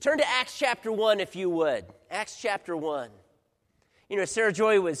Turn to Acts chapter 1 if you would. Acts chapter 1. You know, Sarah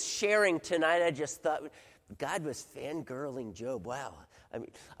Joy was sharing tonight. I just thought God was fangirling Job. Wow. I mean,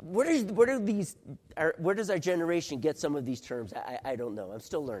 where does our generation get some of these terms? I don't know. I'm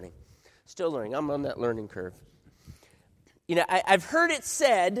still learning. I'm on that learning curve. You know, I've heard it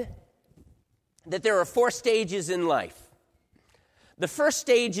said that there are 4 stages in life. The first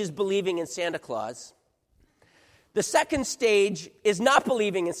stage is believing in Santa Claus. The second stage is not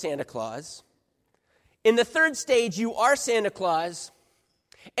believing in Santa Claus. In the third stage, you are Santa Claus.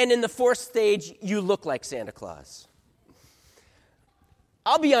 And in the fourth stage, you look like Santa Claus.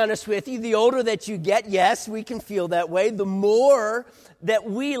 I'll be honest with you, the older that you get, yes, we can feel that way, the more that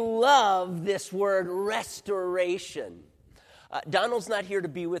we love this word restoration. Donald's not here to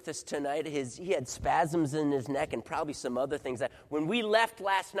be with us tonight. He had spasms in his neck and probably some other things. When we left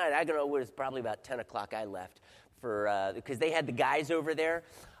last night, I don't know, it was probably about 10 o'clock I left because they had the guys over there.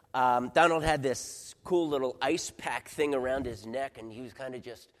 Donald had this cool little ice pack thing around his neck, and he was kind of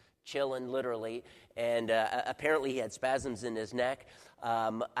just chilling, literally. And apparently he had spasms in his neck.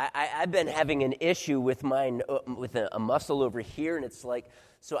 I've been having an issue with mine, with a muscle over here, and it's like,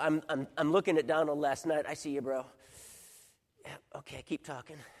 so I'm looking at Donald last night. I see you, bro. Yeah, okay, keep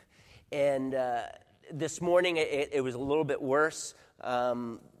talking. And this morning it was a little bit worse.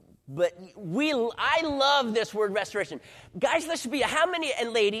 But I love this word restoration. Guys, listen to me. How many,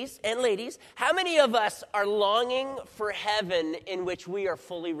 and ladies, how many of us are longing for heaven in which we are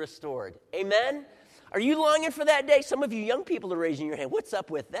fully restored? Amen? Are you longing for that day? Some of you young people are raising your hand. What's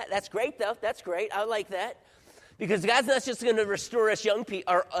up with that? That's great, though. That's great. I like that. Because God's not just going to restore us young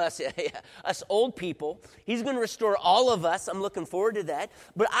people, or us old people. He's going to restore all of us. I'm looking forward to that.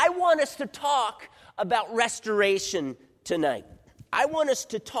 But I want us to talk about restoration tonight. I want us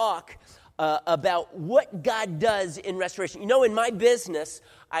to talk about what God does in restoration. You know, in my business,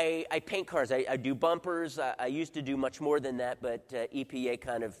 I paint cars. I do bumpers. I used to do much more than that, but EPA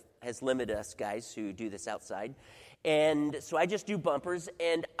kind of has limited us guys who do this outside. And so I just do bumpers,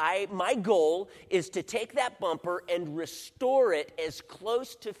 and my goal is to take that bumper and restore it as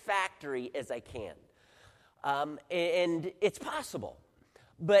close to factory as I can. And it's possible,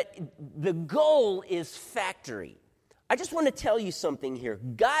 but the goal is factory. I just want to tell you something here.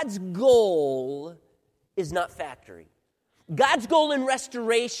 God's goal is not factory. God's goal in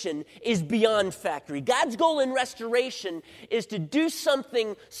restoration is beyond factory. God's goal in restoration is to do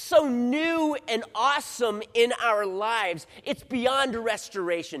something so new and awesome in our lives. It's beyond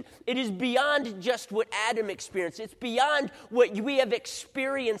restoration. It is beyond just what Adam experienced. It's beyond what we have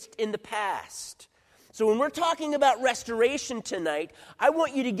experienced in the past. So when we're talking about restoration tonight, I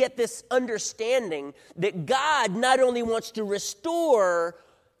want you to get this understanding that God not only wants to restore,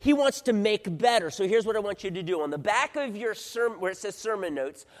 He wants to make better. So here's what I want you to do. On the back of your sermon, where it says sermon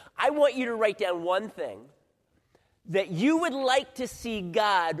notes, I want you to write down one thing that you would like to see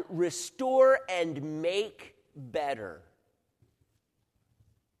God restore and make better.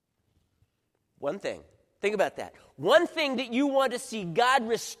 One thing. Think about that. One thing that you want to see God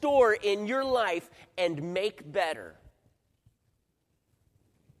restore in your life and make better.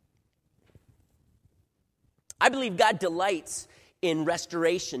 I believe God delights in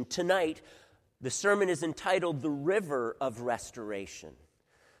restoration. Tonight, the sermon is entitled The River of Restoration.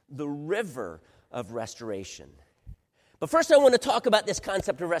 The River of Restoration. But first I want to talk about this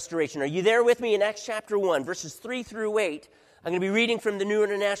concept of restoration. Are you there with me in Acts chapter 1, verses 3 through 8? I'm going to be reading from the New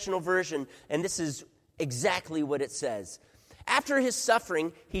International Version, and this is exactly what it says. After his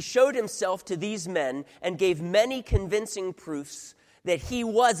suffering, he showed himself to these men and gave many convincing proofs that he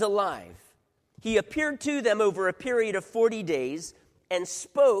was alive. He appeared to them over a period of 40 days and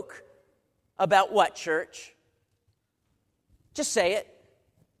spoke about what, church? Just say it.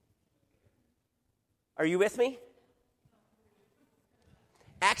 Are you with me?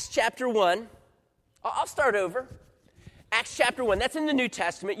 Acts chapter 1. I'll start over. Acts chapter 1. That's in the New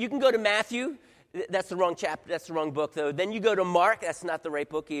Testament. You can go to Matthew. That's the wrong chapter. That's the wrong book, though. Then you go to Mark. That's not the right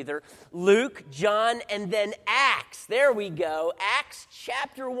book either. Luke, John, and then Acts. There we go. Acts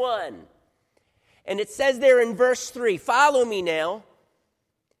chapter 1. And it says there in verse 3, follow me now.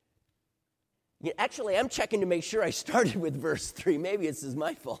 Actually, I'm checking to make sure I started with verse 3. Maybe this is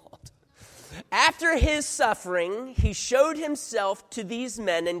my fault. After his suffering, he showed himself to these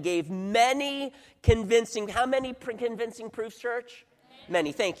men and gave many convincing, how many convincing proofs, church?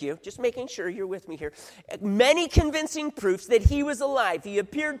 Many, thank you. Just making sure you're with me here. Many convincing proofs that he was alive. He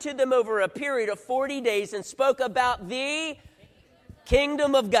appeared to them over a period of 40 days and spoke about the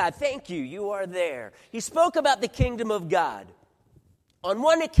kingdom of God. Thank you, you are there. He spoke about the kingdom of God. On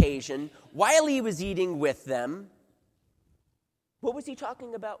one occasion, while he was eating with them, What was he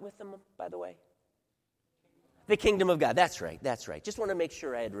talking about with them, by the way? The kingdom of God. That's right. Just want to make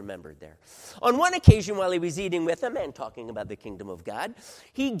sure I had remembered there. On one occasion, while he was eating with them and talking about the kingdom of God,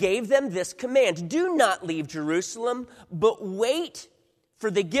 he gave them this command: do not leave Jerusalem, but wait for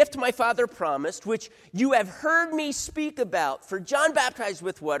the gift my Father promised, which you have heard me speak about. For John baptized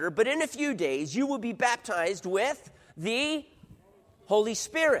with water, but in a few days you will be baptized with the Holy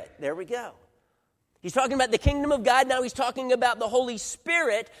Spirit. There we go. He's talking about the kingdom of God. Now he's talking about the Holy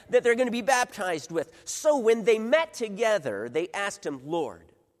Spirit that they're going to be baptized with. So when they met together, they asked him,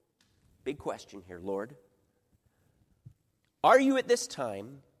 Lord, big question here, Lord, are you at this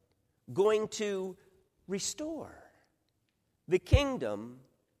time going to restore the kingdom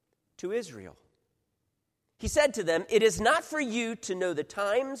to Israel? He said to them, it is not for you to know the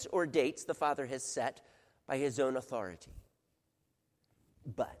times or dates the Father has set by his own authority.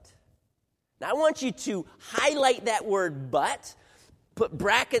 But, now I want you to highlight that word but, put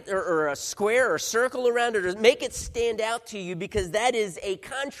bracket or a square or circle around it, or make it stand out to you, because that is a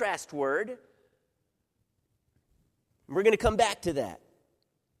contrast word. We're going to come back to that.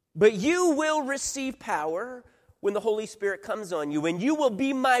 But you will receive power when the Holy Spirit comes on you, and you will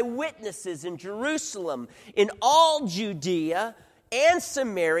be my witnesses in Jerusalem, in all Judea and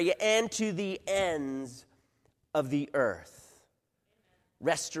Samaria, and to the ends of the earth.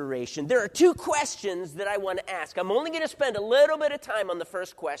 Restoration. There are two questions that I want to ask. I'm only going to spend a little bit of time on the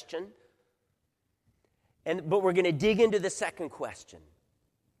first question, but we're going to dig into the second question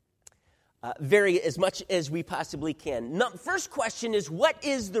as much as we possibly can. First question is, what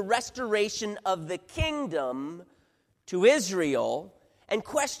is the restoration of the kingdom to Israel? And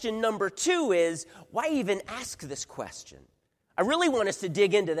question number two is, why even ask this question? I really want us to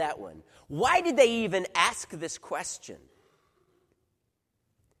dig into that one. Why did they even ask this question?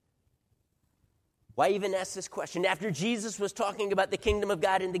 Why even ask this question after Jesus was talking about the kingdom of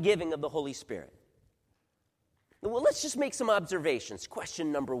God and the giving of the Holy Spirit? Well, let's just make some observations.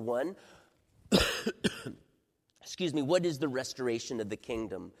 Question number one. What is the restoration of the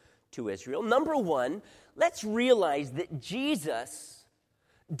kingdom to Israel? Number one, let's realize that Jesus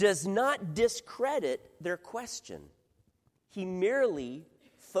does not discredit their question. He merely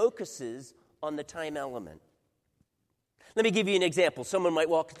focuses on the time element. Let me give you an example. Someone might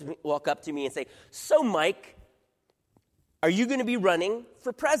walk up to me and say, so Mike, are you going to be running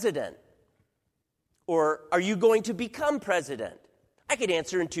for president? Or are you going to become president? I could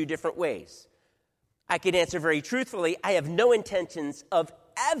answer in two different ways. I could answer very truthfully, I have no intentions of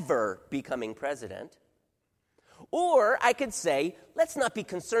ever becoming president. Or I could say, let's not be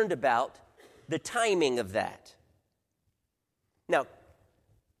concerned about the timing of that. Now,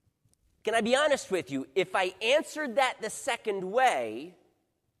 can I be honest with you? If I answered that the second way,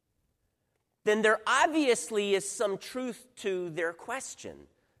 then there obviously is some truth to their question,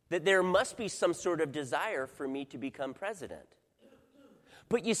 that there must be some sort of desire for me to become president.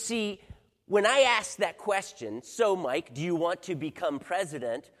 But you see, when I asked that question, so Mike, do you want to become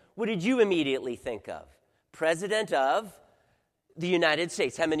president? What did you immediately think of? President of the United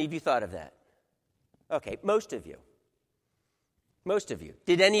States. How many of you thought of that? Okay, most of you. Most of you.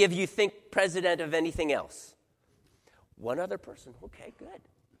 Did any of you think president of anything else? One other person. Okay, good.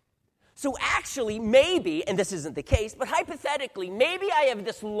 So actually, maybe, and this isn't the case, but hypothetically, maybe I have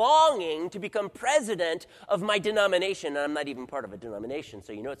this longing to become president of my denomination, and I'm not even part of a denomination,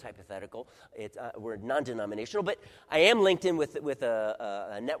 so you know it's hypothetical. We're non-denominational, but I am linked in with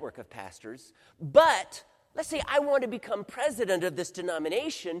a network of pastors. But let's say I want to become president of this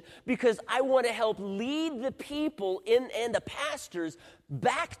denomination because I want to help lead the people and the pastors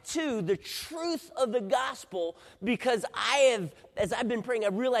back to the truth of the gospel, because as I've been praying,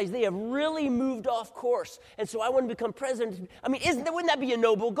 I've realized they have really moved off course. And so I want to become president. I mean, wouldn't that be a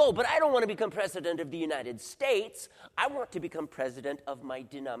noble goal? But I don't want to become president of the United States. I want to become president of my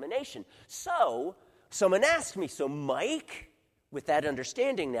denomination. So someone asked me, so Mike, with that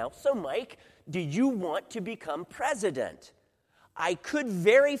understanding now, so Mike, do you want to become president? I could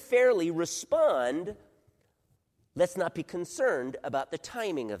very fairly respond, let's not be concerned about the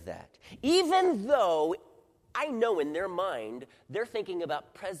timing of that. Even though I know in their mind they're thinking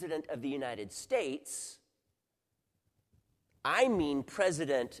about president of the United States, I mean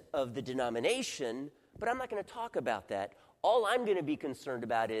president of the denomination, but I'm not going to talk about that. All I'm going to be concerned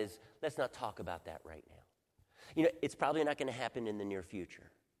about is, let's not talk about that right now. You know, it's probably not going to happen in the near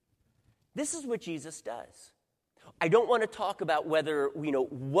future. This is what Jesus does. I don't want to talk about whether,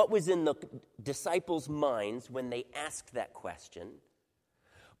 what was in the disciples' minds when they asked that question,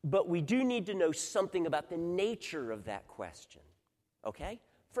 but we do need to know something about the nature of that question, okay?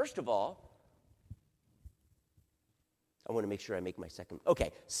 First of all, I want to make sure I make my second.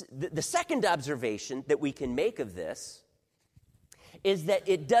 Okay, so the second observation that we can make of this is that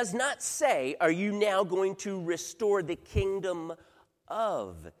it does not say, are you now going to restore the kingdom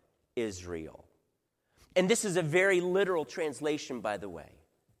of Israel? And this is a very literal translation, by the way.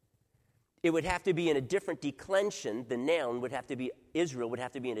 It would have to be in a different declension. The noun would have to be, Israel would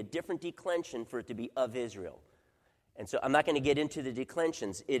have to be in a different declension for it to be of Israel. And so I'm not going to get into the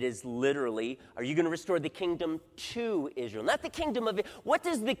declensions. It is literally, are you going to restore the kingdom to Israel? Not the kingdom of, what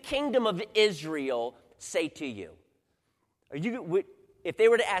does the kingdom of Israel say to you? If they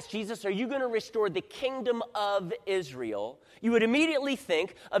were to ask Jesus, are you going to restore the kingdom of Israel? You would immediately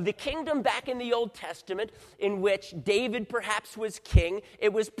think of the kingdom back in the Old Testament in which David perhaps was king.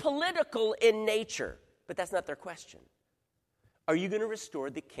 It was political in nature, but that's not their question. Are you going to restore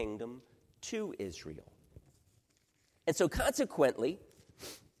the kingdom to Israel? And so consequently,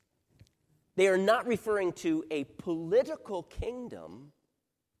 they are not referring to a political kingdom,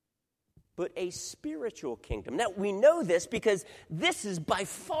 but a spiritual kingdom. Now, we know this because this is by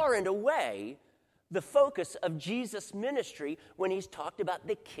far and away the focus of Jesus' ministry when he's talked about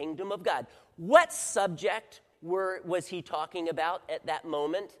the kingdom of God. What subject was he talking about at that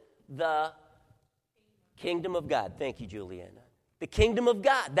moment? The kingdom of God. Thank you, Juliana. The kingdom of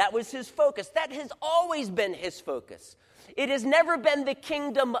God. That was his focus. That has always been his focus. It has never been the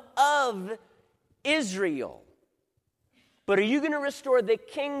kingdom of Israel. But are you going to restore the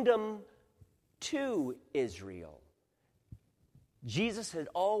kingdom to Israel? Jesus had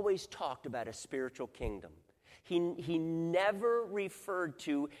always talked about a spiritual kingdom. He never referred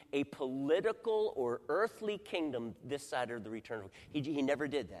to a political or earthly kingdom this side of the return. He never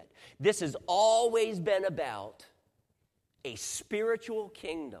did that. This has always been about a spiritual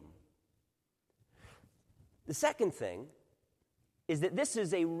kingdom. The second thing is that this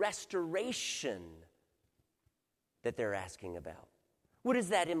is a restoration that they're asking about. What does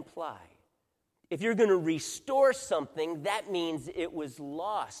that imply? If you're going to restore something, that means it was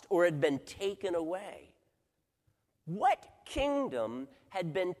lost or had been taken away. What kingdom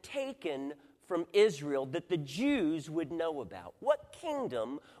had been taken from Israel that the Jews would know about? What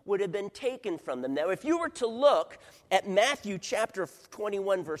kingdom would have been taken from them? Now, if you were to look at Matthew chapter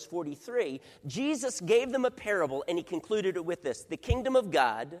 21, verse 43, Jesus gave them a parable, and he concluded it with this: the kingdom of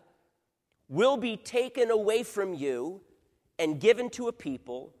God will be taken away from you and given to a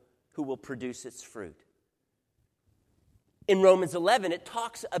people who will produce its fruit. In Romans 11, it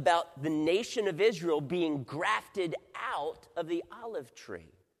talks about the nation of Israel being grafted out of the olive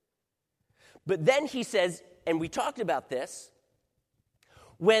tree. But then he says, and we talked about this,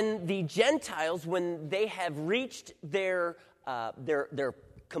 when the Gentiles, when they have reached their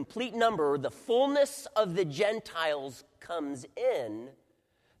complete number, or the fullness of the Gentiles comes in,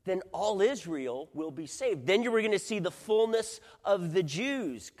 then all Israel will be saved. Then you were going to see the fullness of the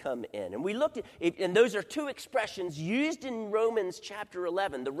Jews come in. And we looked at it, and those are two expressions used in Romans chapter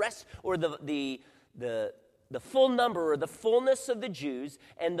 11. The rest, or the full number, or the fullness of the Jews,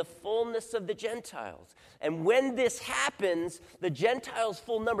 and the fullness of the Gentiles. And when this happens, the Gentiles'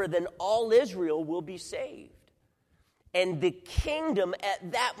 full number, then all Israel will be saved. And the kingdom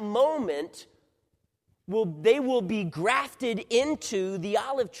at that moment they will be grafted into the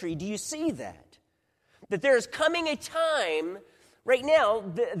olive tree. Do you see that? That there is coming a time, right now,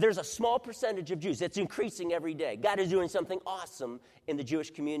 there's a small percentage of Jews. It's increasing every day. God is doing something awesome in the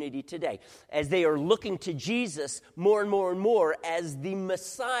Jewish community today as they are looking to Jesus more and more and more as the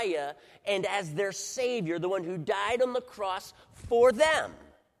Messiah and as their Savior, the one who died on the cross for them.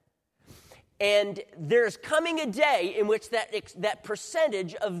 And there's coming a day in which that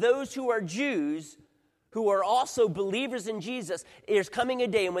percentage of those who are Jews who are also believers in Jesus, there's coming a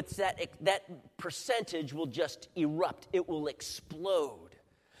day in which that percentage will just erupt. It will explode.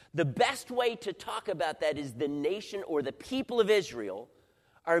 The best way to talk about that is the nation or the people of Israel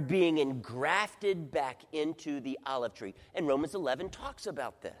are being engrafted back into the olive tree. And Romans 11 talks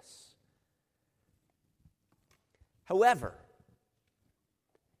about this. However,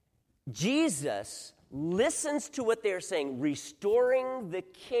 Jesus listens to what they're saying, restoring the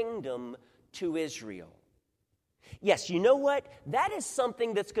kingdom to Israel. Yes, you know what? That is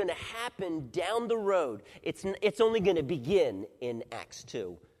something that's going to happen down the road. It's only going to begin in Acts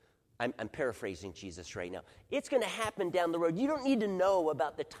 2. I'm paraphrasing Jesus right now. It's going to happen down the road. You don't need to know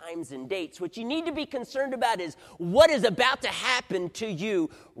about the times and dates. What you need to be concerned about is what is about to happen to you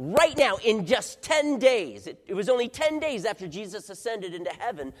right now in just 10 days. It was only 10 days after Jesus ascended into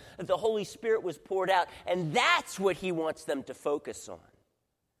heaven that the Holy Spirit was poured out. And that's what he wants them to focus on.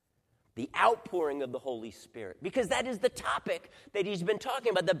 The outpouring of the Holy Spirit. Because that is the topic that he's been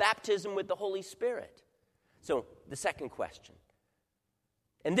talking about, the baptism with the Holy Spirit. So the second question,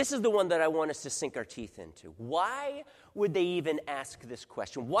 and this is the one that I want us to sink our teeth into. Why would they even ask this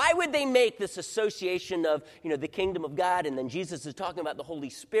question? Why would they make this association of, the kingdom of God, and then Jesus is talking about the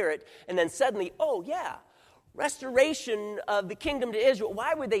Holy Spirit, and then suddenly, oh yeah, restoration of the kingdom to Israel?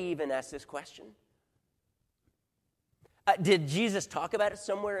 Why would they even ask this question? Did Jesus talk about it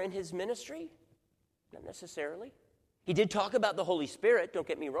somewhere in his ministry? Not necessarily. He did talk about the Holy Spirit, don't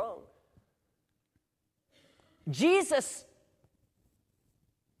get me wrong. Jesus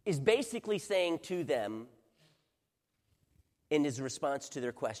is basically saying to them, in his response to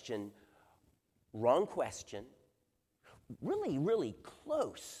their question, wrong question. Really, really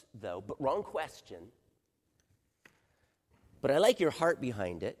close, though, but wrong question. But I like your heart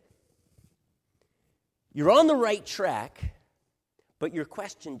behind it. You're on the right track, but your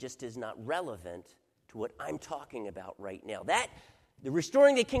question just is not relevant to what I'm talking about right now. The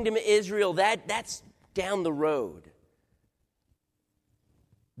restoring the kingdom of Israel, that's down the road.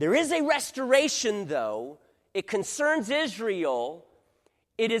 There is a restoration, though. It concerns Israel.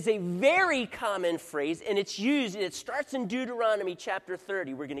 It is a very common phrase, and it's used, it starts in Deuteronomy chapter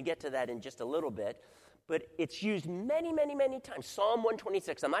 30. We're going to get to that in just a little bit. But it's used many, many, many times. Psalm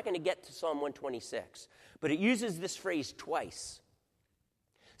 126. I'm not going to get to Psalm 126, but it uses this phrase twice.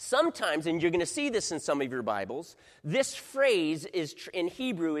 Sometimes, and you're going to see this in some of your Bibles, this phrase in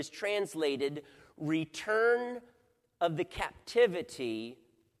Hebrew is translated return of the captivity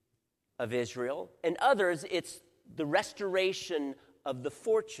of Israel. And others, it's the restoration of the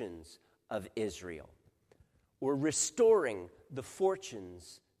fortunes of Israel, or restoring the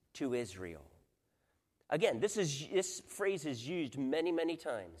fortunes to Israel. Again, this phrase is used many, many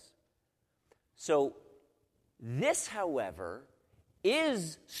times. So this, however,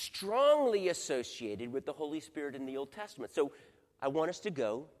 is strongly associated with the Holy Spirit in the Old Testament. So I want us to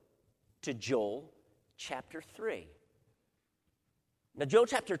go to Joel chapter 3. Now, Joel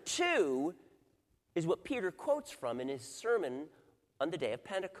chapter 2 is what Peter quotes from in his sermon on the day of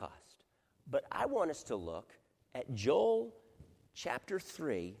Pentecost. But I want us to look at Joel chapter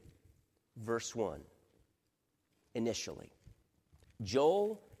 3, verse 1, initially.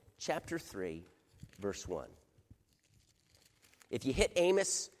 Joel chapter 3, verse 1. If you hit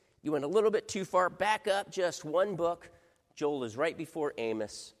Amos, you went a little bit too far. Back up just one book. Joel is right before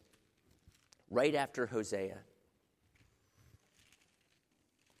Amos, right after Hosea.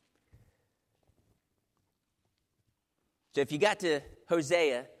 So if you got to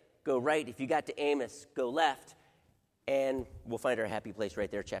Hosea, go right. If you got to Amos, go left. And we'll find our happy place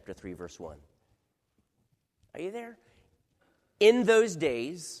right there, chapter 3, verse 1. Are you there? In those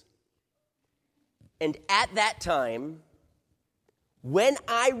days, and at that time, when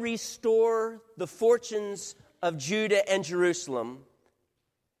I restore the fortunes of Judah and Jerusalem,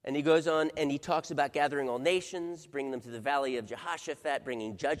 and he goes on and he talks about gathering all nations, bringing them to the valley of Jehoshaphat,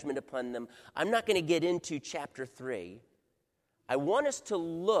 bringing judgment upon them. I'm not going to get into chapter 3. I want us to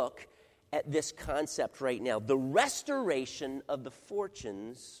look at this concept right now, the restoration of the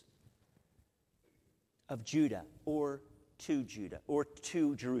fortunes of Judah, or to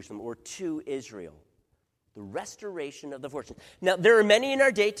Jerusalem, or to Israel. The restoration of the fortunes. Now, there are many in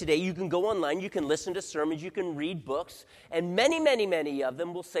our day today. You can go online, you can listen to sermons, you can read books, and many, many, many of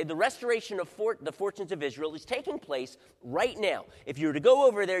them will say the restoration of the fortunes of Israel is taking place right now. If you were to go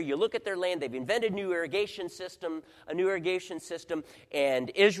over there, you look at their land, they've invented a new irrigation system,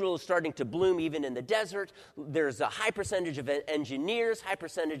 and Israel is starting to bloom even in the desert. There's a high percentage of engineers, high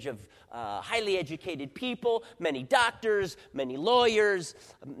percentage of highly educated people, many doctors, many lawyers.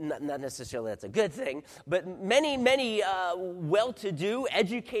 Not necessarily that's a good thing, but many, many well-to-do,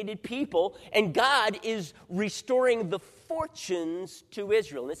 educated people, and God is restoring the fortunes to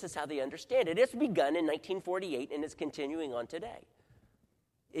Israel. And this is how they understand it. It's begun in 1948 and is continuing on today.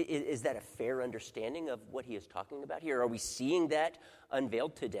 Is that a fair understanding of what he is talking about here? Are we seeing that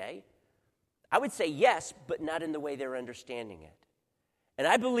unveiled today? I would say yes, but not in the way they're understanding it. And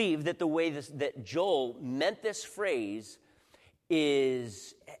I believe that the way that Joel meant this phrase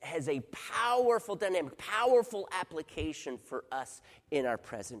has a powerful dynamic, powerful application for us in our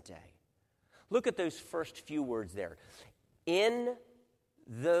present day. Look at those first few words there. In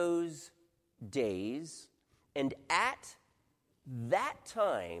those days, and at that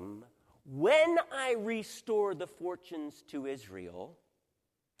time, when I restore the fortunes to Israel.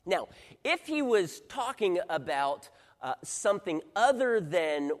 Now, if he was talking about something other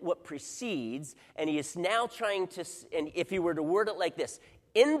than what precedes, and he is now trying to, and if he were to word it like this,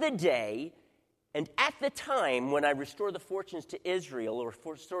 in the day and at the time when I restore the fortunes to Israel, or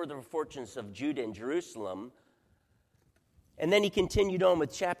restore the fortunes of Judah and Jerusalem, and then he continued on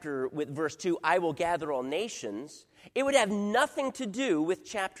with verse 2, I will gather all nations, it would have nothing to do with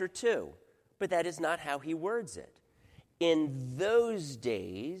chapter 2. But that is not how he words it. In those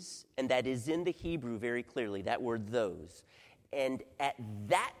days, and that is in the Hebrew very clearly, that word those, and at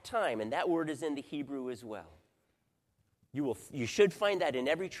that time, and that word is in the Hebrew as well. You should find that in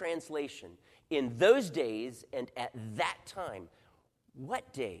every translation. In those days and at that time.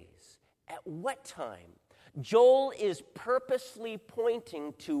 What days? At what time? Joel is purposely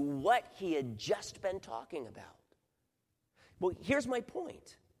pointing to what he had just been talking about. Well, here's my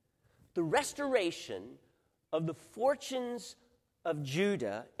point. The restoration of the fortunes of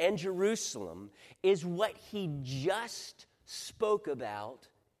Judah and Jerusalem is what he just spoke about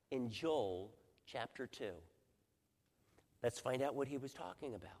in Joel chapter 2. Let's find out what he was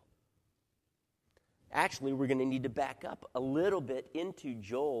talking about. Actually, we're going to need to back up a little bit into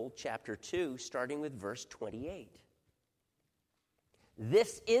Joel chapter 2, starting with verse 28.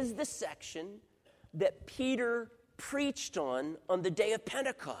 This is the section that Peter preached on the day of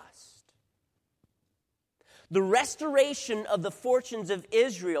Pentecost. The restoration of the fortunes of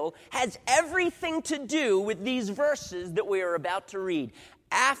Israel has everything to do with these verses that we are about to read.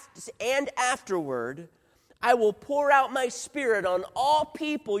 And afterward, I will pour out my spirit on all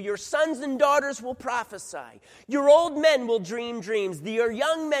people. Your sons and daughters will prophesy. Your old men will dream dreams. Your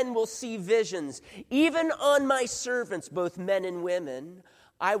young men will see visions. Even on my servants, both men and women,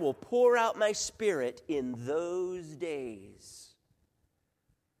 I will pour out my spirit in those days.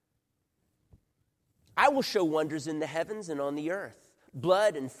 I will show wonders in the heavens and on the earth.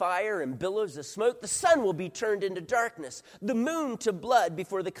 Blood and fire and billows of smoke. The sun will be turned into darkness, the moon to blood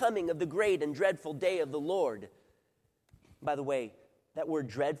before the coming of the great and dreadful day of the Lord. By the way, that word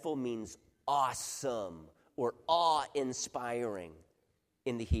dreadful means awesome or awe-inspiring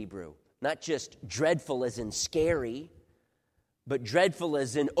in the Hebrew. Not just dreadful as in scary, but dreadful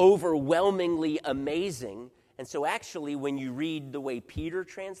as in overwhelmingly amazing. And so actually, when you read the way Peter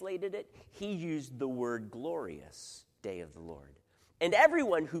translated it, he used the word glorious, day of the Lord. And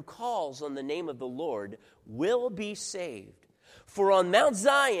everyone who calls on the name of the Lord will be saved. For on Mount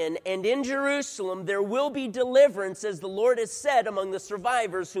Zion and in Jerusalem there will be deliverance, as the Lord has said, among the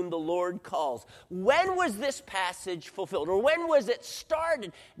survivors whom the Lord calls. When was this passage fulfilled? Or when was it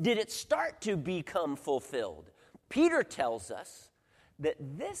started? Did it start to become fulfilled? Peter tells us that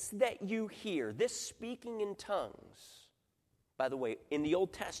this that you hear, this speaking in tongues, by the way, in the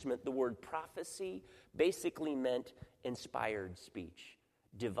Old Testament, the word prophecy basically meant inspired speech,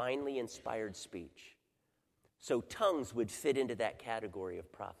 divinely inspired speech. So tongues would fit into that category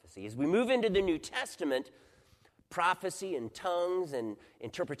of prophecy. As we move into the New Testament, prophecy and tongues and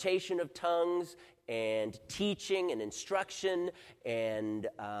interpretation of tongues and teaching and instruction and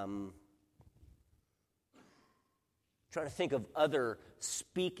trying to think of other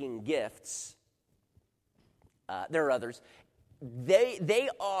speaking gifts. There are others. They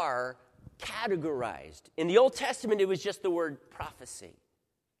are categorized. In the Old Testament, it was just the word prophecy.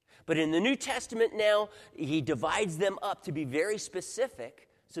 But in the New Testament now, he divides them up to be very specific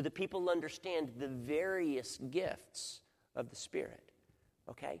so that people understand the various gifts of the Spirit.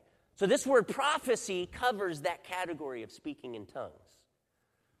 Okay? So this word prophecy covers that category of speaking in tongues.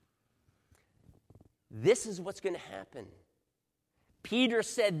 This is what's going to happen. Peter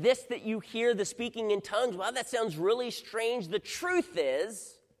said, this that you hear, the speaking in tongues, wow, that sounds really strange. The truth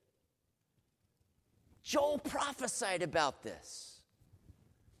is, Joel prophesied about this.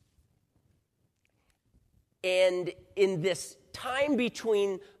 And in this time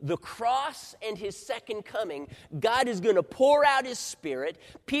between the cross and his second coming, God is going to pour out his Spirit.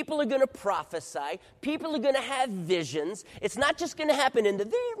 People are going to prophesy. People are going to have visions. It's not just going to happen in the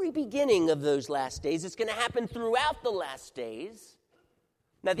very beginning of those last days. It's going to happen throughout the last days.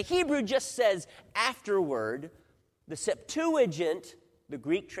 Now, the Hebrew just says afterward. The Septuagint, the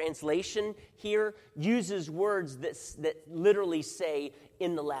Greek translation here, uses words that literally say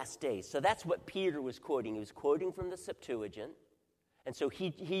in the last days. So that's what Peter was quoting. He was quoting from the Septuagint. And so he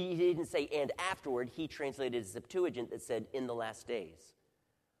didn't say and afterward. He translated the Septuagint that said in the last days.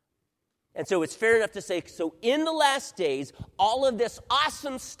 And so it's fair enough to say, so in the last days, all of this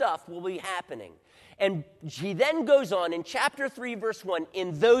awesome stuff will be happening. And he then goes on in chapter 3, verse 1,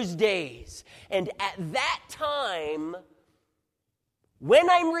 in those days. And at that time, when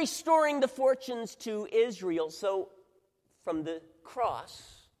I'm restoring the fortunes to Israel, so from the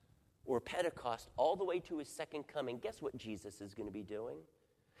cross or Pentecost all the way to his second coming, guess what Jesus is going to be doing?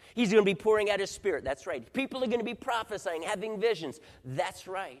 He's going to be pouring out his Spirit. That's right. People are going to be prophesying, having visions. That's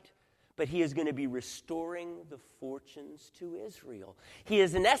right. but he is going to be restoring the fortunes to Israel. He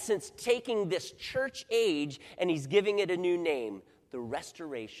is, in essence, taking this church age and he's giving it a new name, the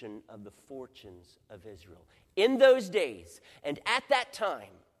restoration of the fortunes of Israel. In those days and at that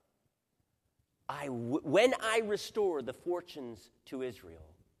time, when I restore the fortunes to Israel,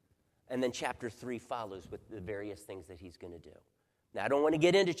 and then chapter 3 follows with the various things that he's going to do. Now, I don't want to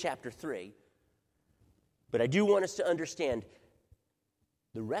get into chapter 3, but I do want us to understand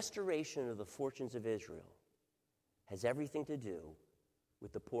the restoration of the fortunes of Israel has everything to do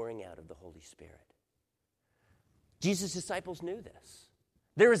with the pouring out of the Holy Spirit. Jesus' disciples knew this.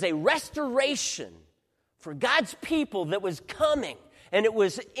 There is a restoration for God's people that was coming, and it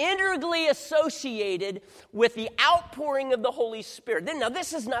was integrally associated with the outpouring of the Holy Spirit. Now,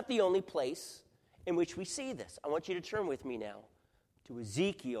 this is not the only place in which we see this. I want you to turn with me now to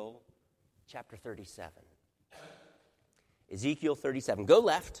Ezekiel chapter 37. Ezekiel 37. Go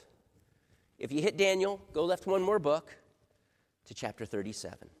left. If you hit Daniel, go left one more book to chapter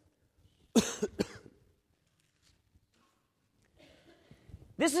 37.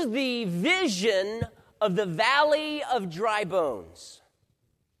 This is the vision of the valley of dry bones.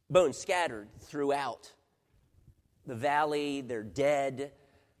 Bones scattered throughout the valley. They're dead.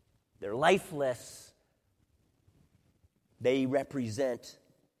 They're lifeless. They represent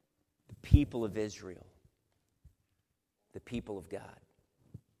the people of Israel, the people of God.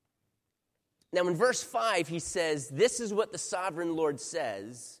 Now in verse 5, he says, this is what the sovereign Lord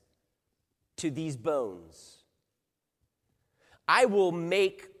says to these bones. I will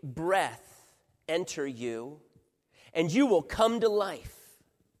make breath enter you, and you will come to life.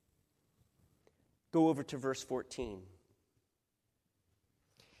 Go over to verse 14.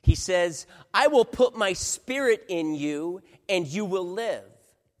 He says, I will put my spirit in you, and you will live.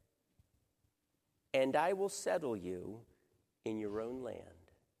 And I will settle you in your own land.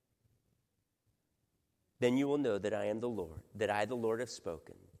 Then you will know that I am the Lord, that I, the Lord, have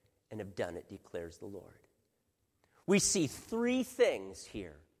spoken and have done it, declares the Lord. We see three things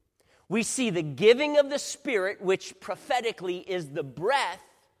here. We see the giving of the Spirit, which prophetically is the breath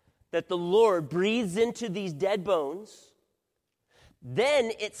that the Lord breathes into these dead bones.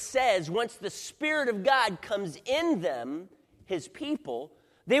 Then it says, once the Spirit of God comes in them, his people,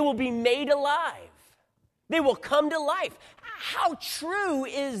 they will be made alive. They will come to life. How true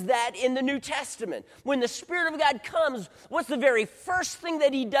is that in the New Testament? When the Spirit of God comes, what's the very first thing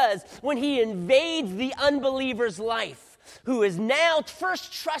that he does when he invades the unbeliever's life, who is now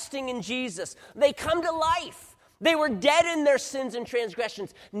first trusting in Jesus? They come to life. They were dead in their sins and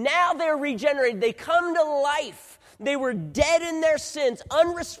transgressions. Now they're regenerated. They come to life. They were dead in their sins,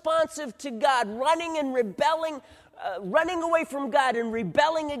 unresponsive to God, running and rebelling, running away from God and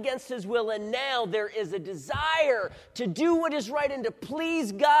rebelling against his will. And now there is a desire to do what is right and to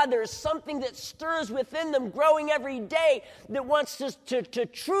please God. There is something that stirs within them, growing every day, that wants to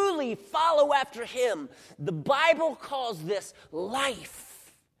truly follow after him. The Bible calls this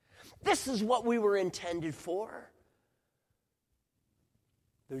life. This is what we were intended for.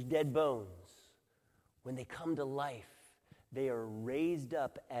 Those dead bones, when they come to life, they are raised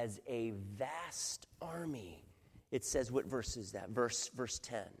up as a vast army. It says, what verse is that? Verse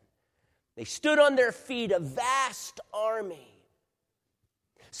 10. They stood on their feet, a vast army.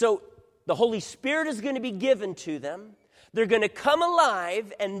 So the Holy Spirit is going to be given to them. They're going to come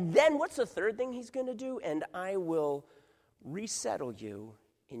alive. And then what's the third thing he's going to do? And I will resettle you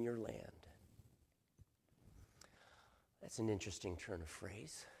in your land. That's an interesting turn of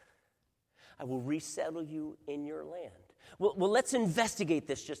phrase. I will resettle you in your land. Well, let's investigate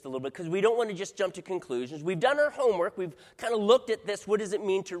this just a little bit, because we don't want to just jump to conclusions. We've done our homework. We've kind of looked at this. What does it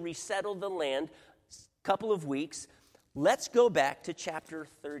mean to resettle the land? A couple of weeks. Let's go back to chapter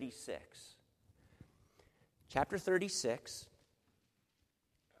 36. Chapter 36.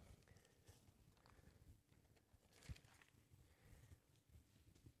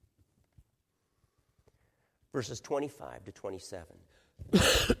 Verses 25 to 27.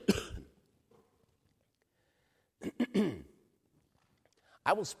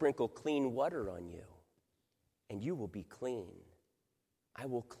 I will sprinkle clean water on you, and you will be clean. I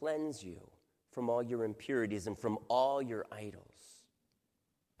will cleanse you from all your impurities and from all your idols.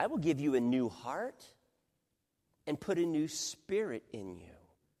 I will give you a new heart and put a new spirit in you.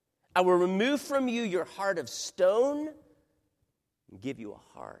 I will remove from you your heart of stone and give you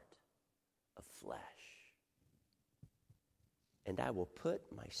a heart of flesh. And I will put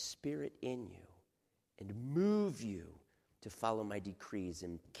my spirit in you and move you to follow my decrees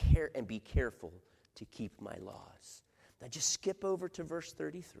and be careful to keep my laws. Now just skip over to verse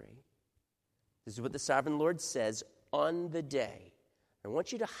 33. This is what the sovereign Lord says. On the day I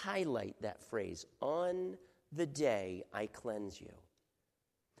want you to highlight that phrase, on the day I cleanse you.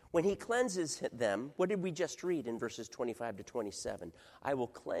 When he cleanses them, what did we just read in verses 25 to 27? I will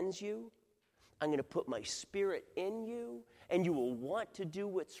cleanse you. I'm going to put my Spirit in you, and you will want to do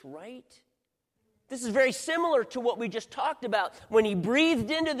what's right. This is very similar to what we just talked about when he breathed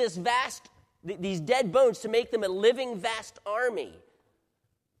into these dead bones to make them a living, vast army.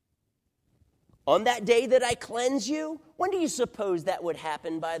 On that day that I cleanse you, when do you suppose that would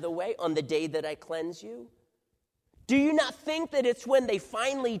happen, by the way, on the day that I cleanse you? Do you not think that it's when they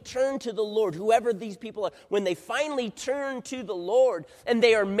finally turn to the Lord, whoever these people are, when they finally turn to the Lord and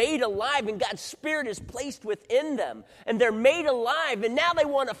they are made alive and God's Spirit is placed within them and they're made alive and now they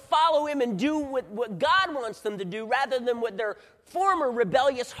want to follow Him and do what God wants them to do rather than what their former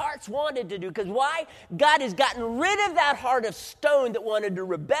rebellious hearts wanted to do? Because why? God has gotten rid of that heart of stone that wanted to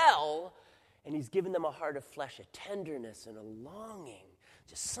rebel, and He's given them a heart of flesh, a tenderness and a longing.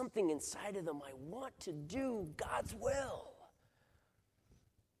 Just something inside of them, I want to do God's will.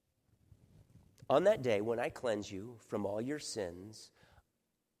 On that day, when I cleanse you from all your sins,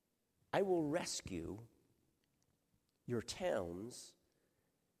 I will rescue your towns.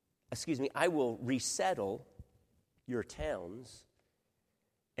 I will resettle your towns,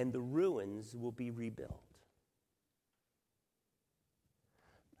 and the ruins will be rebuilt.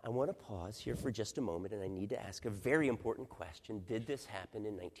 I want to pause here for just a moment, and I need to ask a very important question. Did this happen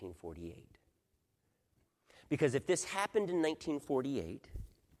in 1948? Because if this happened in 1948,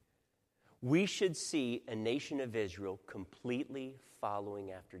 we should see a nation of Israel completely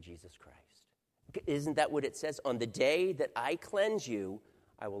following after Jesus Christ. Isn't that what it says? On the day that I cleanse you,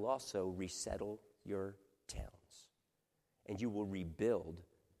 I will also resettle your towns, and you will rebuild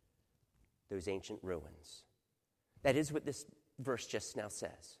those ancient ruins. That is what this verse just now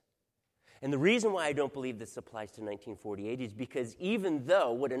says. And the reason why I don't believe this applies to 1948 is because even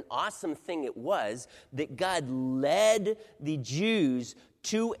though what an awesome thing it was that God led the Jews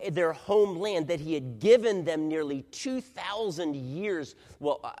to their homeland that He had given them nearly 2,000 years,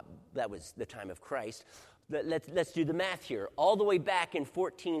 that was the time of Christ. Let's do the math here. All the way back in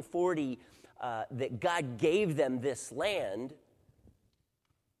 1440 that God gave them this land,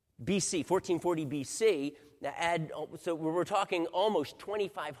 BC, 1440 BC. Now so we're talking almost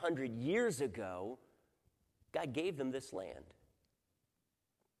 2,500 years ago, God gave them this land.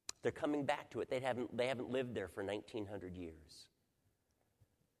 They're coming back to it. They haven't lived there for 1,900 years.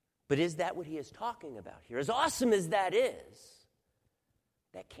 But is that what He is talking about here? As awesome as that is,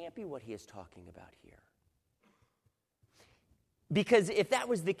 that can't be what He is talking about here. Because if that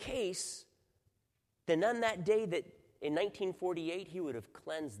was the case, then on that day that in 1948, He would have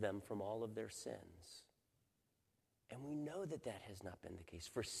cleansed them from all of their sins. And we know that that has not been the case.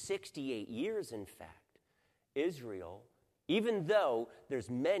 For 68 years, in fact, Israel, even though there's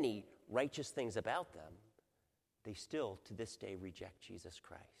many righteous things about them, they still, to this day, reject Jesus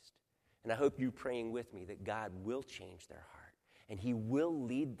Christ. And I hope you're praying with me that God will change their heart, and He will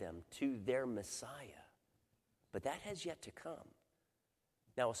lead them to their Messiah. But that has yet to come.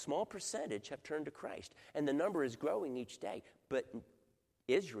 Now, a small percentage have turned to Christ, and the number is growing each day. But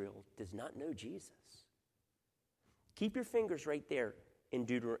Israel does not know Jesus. Keep your fingers right there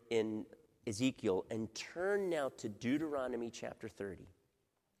in Ezekiel and turn now to Deuteronomy chapter 30.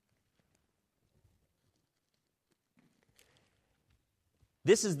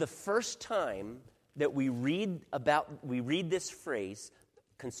 This is the first time that we read this phrase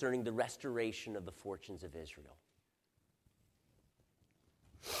concerning the restoration of the fortunes of Israel.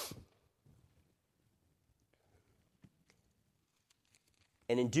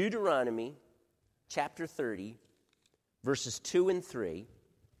 And in Deuteronomy chapter 30, verses 2 and 3,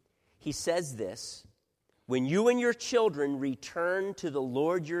 he says this: when you and your children return to the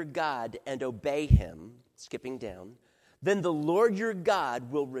Lord your God and obey Him, skipping down, then the Lord your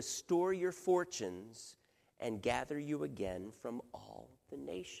God will restore your fortunes and gather you again from all the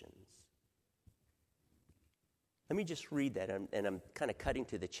nations. Let me just read that, and I'm kind of cutting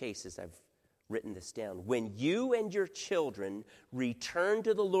to the chase as I've written this down. When you and your children return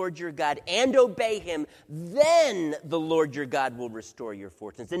to the Lord your God and obey Him, then the Lord your God will restore your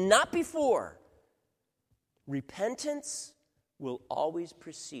fortunes, and not before. Repentance will always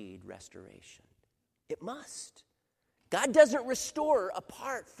precede restoration. It must. God doesn't restore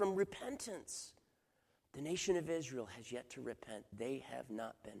apart from repentance. The nation of Israel has yet to repent. They have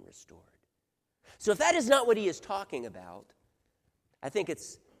not been restored. So if that is not what he is talking about, I think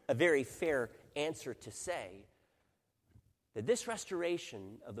it's a very fair answer to say that this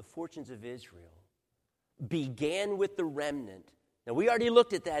restoration of the fortunes of Israel began with the remnant. Now, we already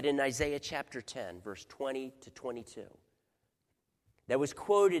looked at that in Isaiah chapter 10, verse 20 to 22. that was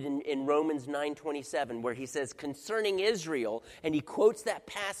quoted in Romans 9:27, where he says concerning Israel, and he quotes that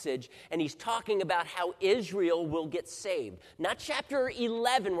passage, and he's talking about how Israel will get saved. Not chapter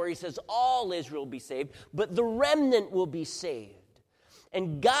 11, where he says all Israel will be saved, but the remnant will be saved.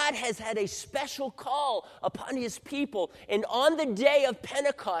 And God has had a special call upon his people. And on the day of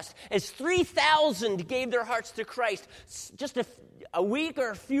Pentecost, as 3,000 gave their hearts to Christ, just a week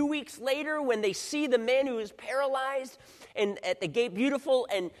or a few weeks later, when they see the man who is paralyzed and at the gate beautiful,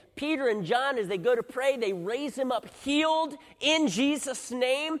 and Peter and John, as they go to pray, they raise him up healed in Jesus'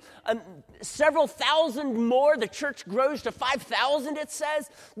 name. Several thousand more. The church grows to 5,000, it says.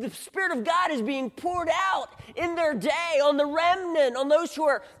 The Spirit of God is being poured out in their day on the remnant, on those who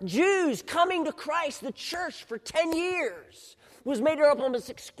are Jews coming to Christ. The church for 10 years was made up almost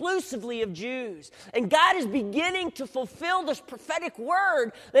exclusively of Jews. And God is beginning to fulfill this prophetic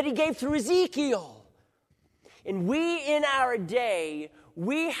word that he gave through Ezekiel. And we, in our day,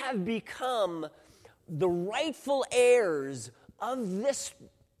 we have become the rightful heirs of this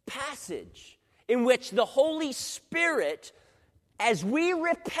passage in which the Holy Spirit, as we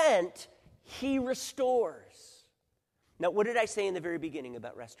repent, he restores. Now, what did I say in the very beginning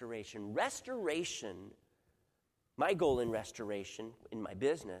about restoration? Restoration, my goal in restoration in my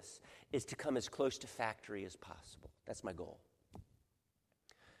business is to come as close to factory as possible. That's my goal.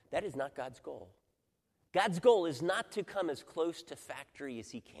 That is not God's goal. God's goal is not to come as close to factory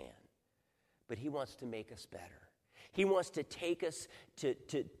as he can, but he wants to make us better. He wants to take us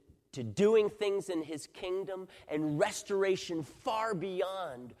to doing things in his kingdom and restoration far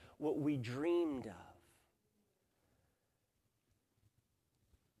beyond what we dreamed of.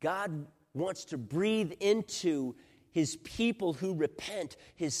 God wants to breathe into his people who repent,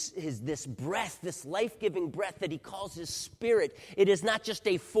 this breath, this life-giving breath that he calls his Spirit. It is not just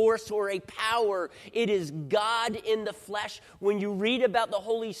a force or a power. It is God in the flesh. When you read about the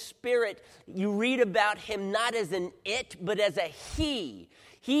Holy Spirit, you read about him not as an it, but as a he.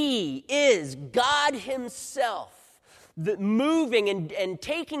 He is God himself. Moving and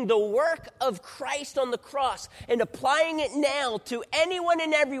taking the work of Christ on the cross and applying it now to anyone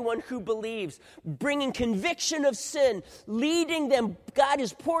and everyone who believes, bringing conviction of sin, leading them. God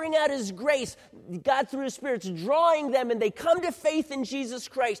is pouring out his grace. God through his Spirit is drawing them, and they come to faith in Jesus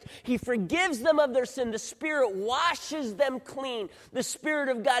Christ. He forgives them of their sin. The Spirit washes them clean. The Spirit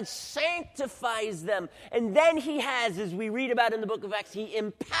of God sanctifies them. And then he has, as we read about in the book of Acts, he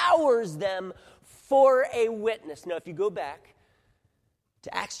empowers them for a witness. Now, if you go back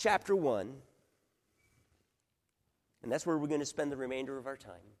to Acts chapter 1, and that's where we're going to spend the remainder of our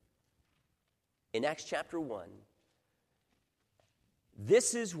time. In Acts chapter 1,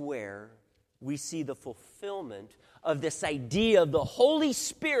 this is where we see the fulfillment of this idea of the Holy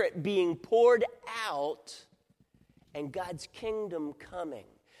Spirit being poured out and God's kingdom coming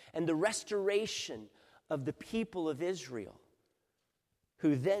and the restoration of the people of Israel,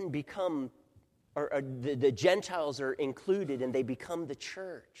 who then become the Gentiles are included and they become the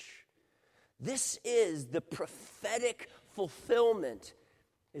church. This is the prophetic fulfillment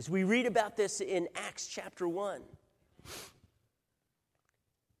as we read about this in Acts chapter 1.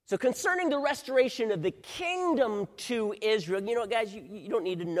 So concerning the restoration of the kingdom to Israel, you know, guys, you don't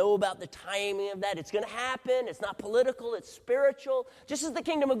need to know about the timing of that. It's going to happen. It's not political. It's spiritual. Just as the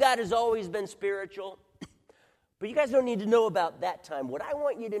kingdom of God has always been spiritual. But you guys don't need to know about that time. What I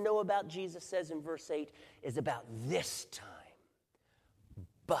want you to know about, Jesus says in verse 8, is about this time.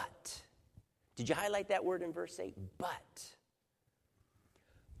 But. Did you highlight that word in verse 8? But.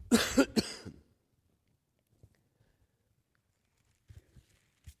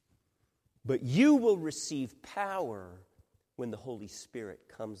 But you will receive power when the Holy Spirit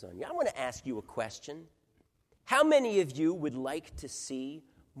comes on you. I want to ask you a question. How many of you would like to see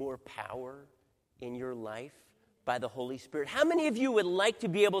more power in your life by the Holy Spirit? How many of you would like to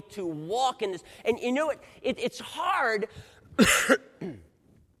be able to walk in this? And you know what? It's hard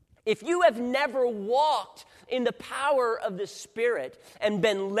if you have never walked in the power of the Spirit and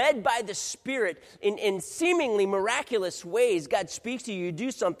been led by the Spirit in seemingly miraculous ways. God speaks to you, you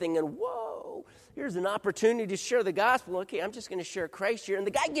do something, and whoa, here's an opportunity to share the gospel. Okay, I'm just going to share Christ here. And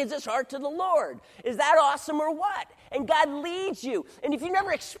the guy gives his heart to the Lord. Is that awesome or what? And God leads you. And if you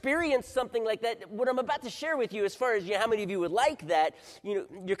never experienced something like that, what I'm about to share with you, as far as how many of you would like that,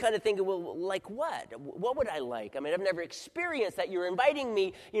 you're kind of thinking, well, like what? What would I like? I mean, I've never experienced that. You're inviting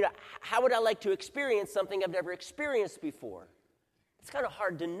me, how would I like to experience something I've never experienced before? It's kind of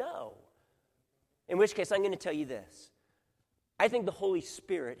hard to know. In which case, I'm going to tell you this. I think the Holy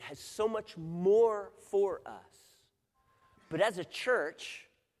Spirit has so much more for us. But as a church,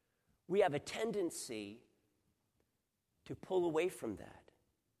 we have a tendency to pull away from that.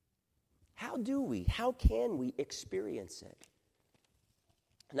 How can we experience it?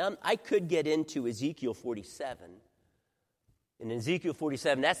 Now, I could get into Ezekiel 47. In Ezekiel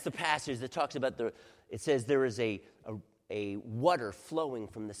 47, that's the passage that talks about it says there is a water flowing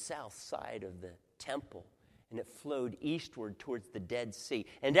from the south side of the temple, and it flowed eastward towards the Dead Sea.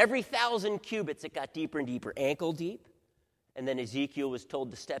 And every 1,000 cubits, it got deeper and deeper, ankle deep. And then Ezekiel was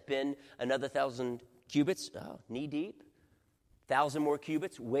told to step in another 1,000 cubits, knee deep. 1,000 more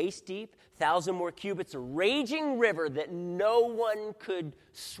cubits, waist deep. 1,000 more cubits, a raging river that no one could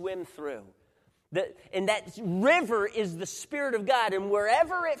swim through. And that river is the Spirit of God. And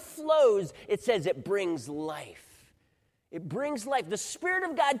wherever it flows, it says it brings life. It brings life. The Spirit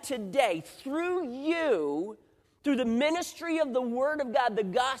of God today, through you, through the ministry of the Word of God, the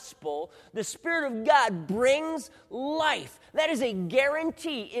gospel, the Spirit of God brings life. That is a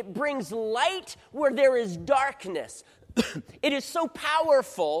guarantee. It brings light where there is darkness. It is so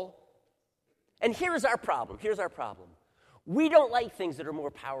powerful. And here's our problem. We don't like things that are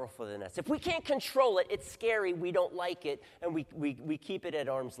more powerful than us. If we can't control it, it's scary, we don't like it, and we keep it at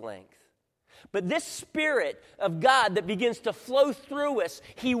arm's length. But this Spirit of God that begins to flow through us,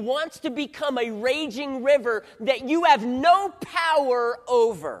 He wants to become a raging river that you have no power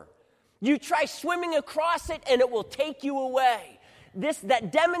over. You try swimming across it, and it will take you away.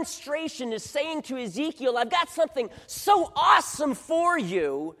 That demonstration is saying to Ezekiel, I've got something so awesome for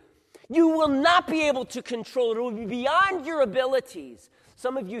you, you will not be able to control it. It will be beyond your abilities.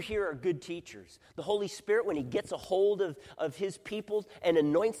 Some of you here are good teachers. The Holy Spirit, when He gets a hold of His people and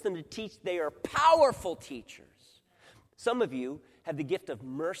anoints them to teach, they are powerful teachers. Some of you have the gift of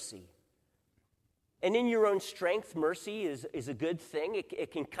mercy. And in your own strength, mercy is a good thing.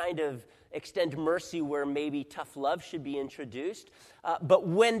 It can kind of extend mercy where maybe tough love should be introduced. But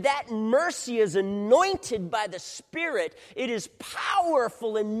when that mercy is anointed by the Spirit, it is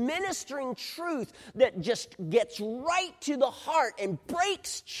powerful in ministering truth that just gets right to the heart and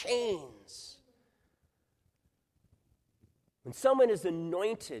breaks chains. When someone is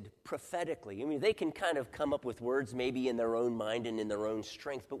anointed prophetically, they can kind of come up with words maybe in their own mind and in their own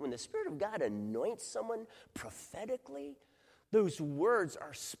strength, but when the Spirit of God anoints someone prophetically, those words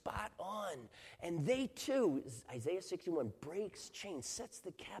are spot on. And they too, Isaiah 61, breaks chains, sets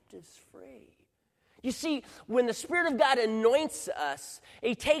the captives free. You see, when the Spirit of God anoints us,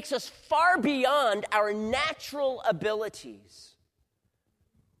 He takes us far beyond our natural abilities.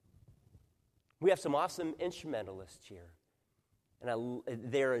 We have some awesome instrumentalists here. And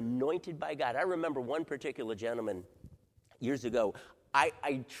they're anointed by God. I remember one particular gentleman years ago. I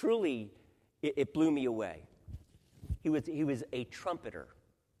truly, it blew me away. He was a trumpeter.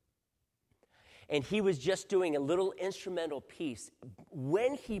 And he was just doing a little instrumental piece.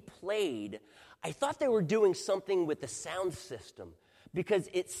 When he played, I thought they were doing something with the sound system, because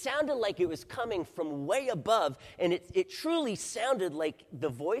it sounded like it was coming from way above, and it truly sounded like the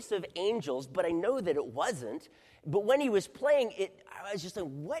voice of angels, but I know that it wasn't. But when he was playing it, I was just like,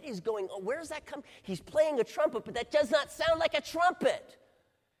 what is going on? Where does that come? He's playing a trumpet, but that does not sound like a trumpet.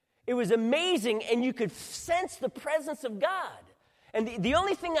 It was amazing, and you could sense the presence of God. And the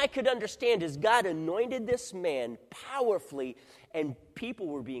only thing I could understand is God anointed this man powerfully, and people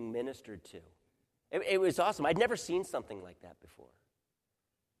were being ministered to. It was awesome. I'd never seen something like that before.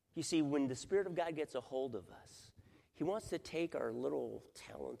 You see, when the Spirit of God gets a hold of us, He wants to take our little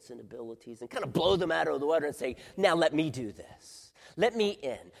talents and abilities and kind of blow them out of the water and say, now let me do this. Let me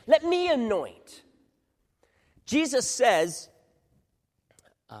in. Let me anoint. Jesus says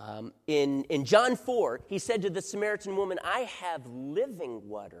in John 4, He said to the Samaritan woman, I have living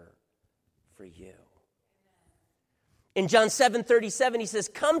water for you. In John 7:37, He says,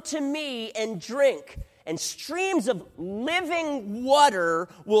 come to me and drink, and streams of living water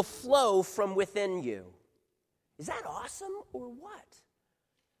will flow from within you. Is that awesome or what?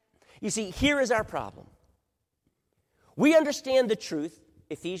 You see, here is our problem. We understand the truth,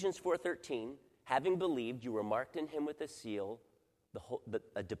 Ephesians 4:13, having believed you were marked in Him with a seal,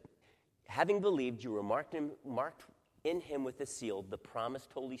 having believed you were marked in Him with a seal, the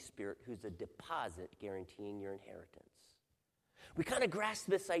promised Holy Spirit, who's a deposit guaranteeing your inheritance. We kind of grasp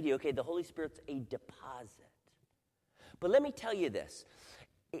this idea, okay, the Holy Spirit's a deposit. But let me tell you this.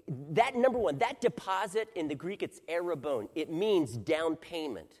 That, number one, that deposit in the Greek, it's arabon. It means down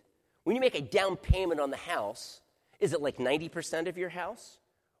payment. When you make a down payment on the house, is it like 90% of your house?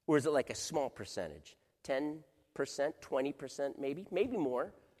 Or is it like a small percentage? 10%, 20% maybe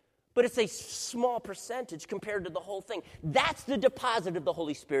more. But it's a small percentage compared to the whole thing. That's the deposit of the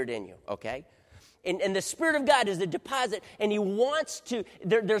Holy Spirit in you, okay? And the Spirit of God is a deposit, and he wants to,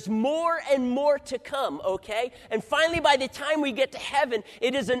 there's more and more to come, okay? And finally, by the time we get to heaven,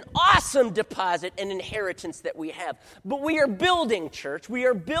 it is an awesome deposit and inheritance that we have. But we are building, church. We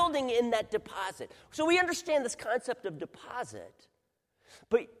are building in that deposit. So we understand this concept of deposit.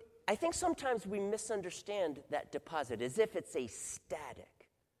 But I think sometimes we misunderstand that deposit as if it's a static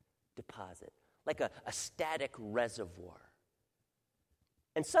deposit, like a static reservoir.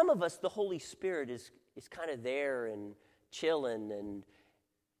 And some of us, the Holy Spirit is kind of there and chilling, and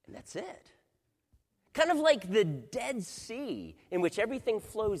that's it. Kind of like the Dead Sea, in which everything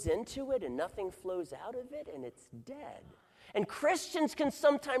flows into it and nothing flows out of it, and it's dead. And Christians can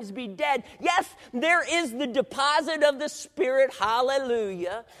sometimes be dead. Yes, there is the deposit of the Spirit,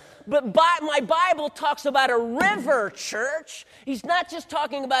 hallelujah. But my Bible talks about a river, church. He's not just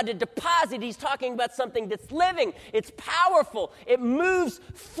talking about a deposit. He's talking about something that's living. It's powerful. It moves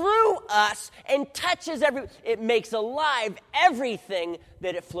through us and touches it makes alive everything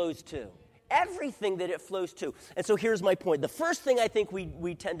that it flows to. Everything that it flows to. And so here's my point. The first thing I think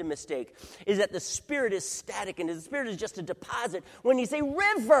we tend to mistake is that the Spirit is static and the Spirit is just a deposit when he's a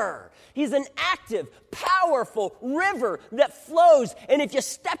river. He's an active, powerful river that flows. And if you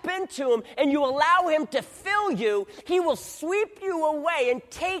step into him and you allow him to fill you, he will sweep you away and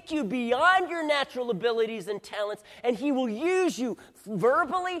take you beyond your natural abilities and talents. And he will use you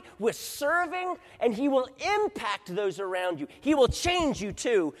verbally with serving, and he will impact those around you. He will change you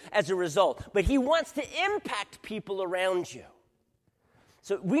too as a result. But he wants to impact people around you.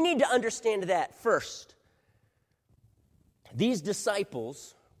 So we need to understand that first. These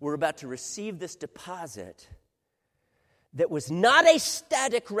disciples were about to receive this deposit that was not a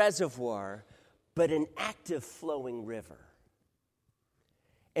static reservoir, but an active flowing river.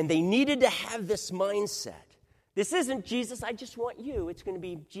 And they needed to have this mindset. This isn't Jesus, I just want you. It's going to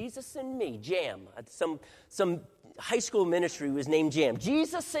be Jesus and me, Jam. Some high school ministry was named Jam.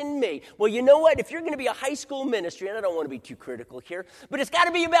 Jesus and me. Well, you know what? If you're going to be a high school ministry, and I don't want to be too critical here, but it's got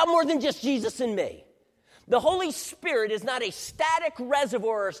to be about more than just Jesus and me. The Holy Spirit is not a static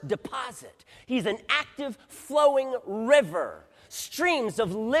reservoir or deposit. He's an active, flowing river. Streams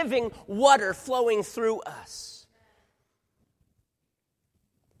of living water flowing through us.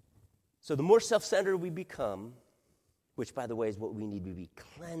 So the more self-centered we become, which, by the way, is what we need to be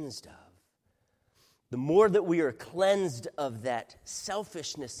cleansed of, the more that we are cleansed of that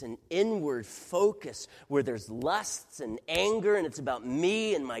selfishness and inward focus where there's lusts and anger and it's about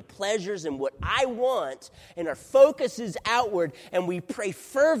me and my pleasures and what I want, and our focus is outward and we pray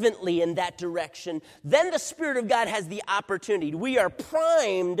fervently in that direction, then the Spirit of God has the opportunity. We are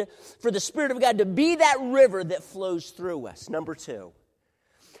primed for the Spirit of God to be that river that flows through us. Number two,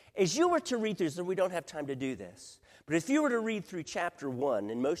 as you were to read through, so we don't have time to do this, but if you were to read through chapter 1,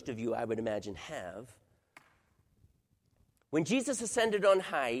 and most of you I would imagine have, when Jesus ascended on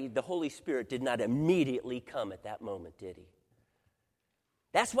high, the Holy Spirit did not immediately come at that moment, did he?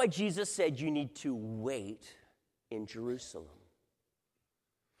 That's why Jesus said you need to wait in Jerusalem.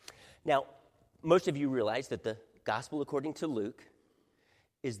 Now, most of you realize that the Gospel according to Luke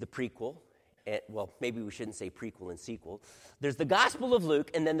is the prequel. Well, maybe we shouldn't say prequel and sequel. There's the Gospel of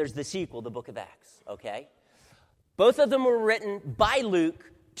Luke, and then there's the sequel, the book of Acts, okay? Both of them were written by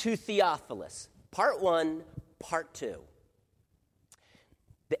Luke to Theophilus. Part 1, Part 2.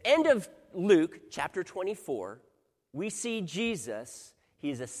 The end of Luke, chapter 24, we see Jesus.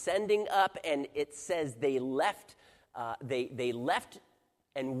 He's ascending up, and it says they left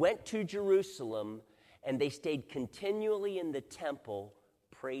and went to Jerusalem, and they stayed continually in the temple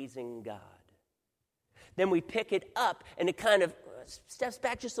praising God. Then we pick it up, and it kind of steps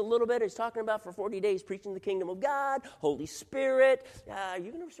back just a little bit. He's talking about for 40 days preaching the kingdom of God, Holy Spirit. Are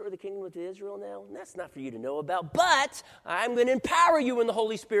you going to restore the kingdom to Israel now? And that's not for you to know about, but I'm going to empower you when the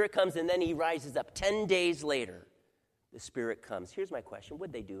Holy Spirit comes, and then he rises up 10 days later. The Spirit comes. Here's my question.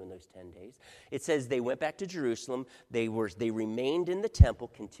 What did they do in those 10 days? It says they went back to Jerusalem. They remained in the temple,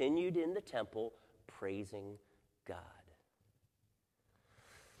 continued in the temple, praising God.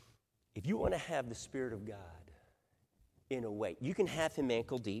 If you want to have the Spirit of God in a way, you can have him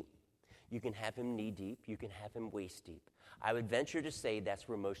ankle deep, you can have him knee deep, you can have him waist deep. I would venture to say that's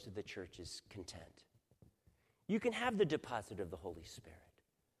where most of the church is content. You can have the deposit of the Holy Spirit,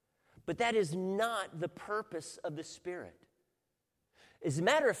 but that is not the purpose of the Spirit. As a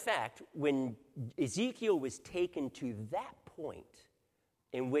matter of fact, when Ezekiel was taken to that point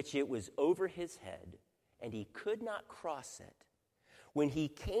in which it was over his head and he could not cross it, when he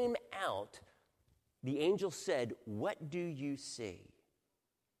came out, the angel said, "What do you see?"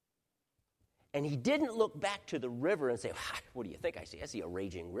 And he didn't look back to the river and say, what do you think I see? I see a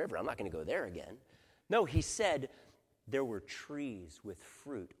raging river. I'm not going to go there again. No, he said there were trees with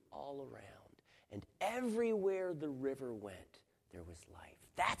fruit all around. And everywhere the river went, there was life.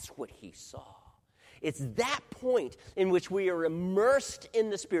 That's what he saw. It's that point in which we are immersed in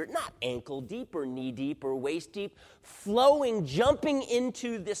the Spirit, not ankle deep or knee deep or waist deep, flowing, jumping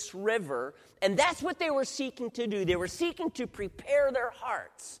into this river. And that's what they were seeking to do. They were seeking to prepare their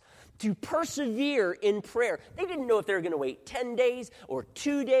hearts to persevere in prayer. They didn't know if they were going to wait 10 days or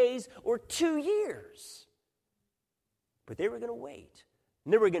 2 days or 2 years. But they were going to wait.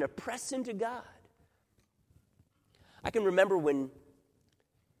 And they were going to press into God. I can remember when,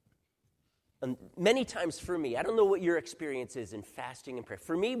 many times for me, I don't know what your experience is in fasting and prayer.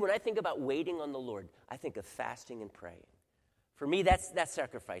 For me, when I think about waiting on the Lord, I think of fasting and praying. For me, that's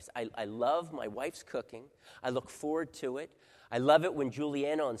sacrifice. I love my wife's cooking. I look forward to it. I love it when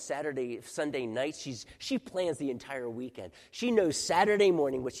Juliana on Sunday nights, she plans the entire weekend. She knows Saturday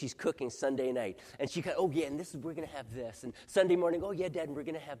morning what she's cooking Sunday night. And she goes, and we're going to have this. And Sunday morning, Dad, we're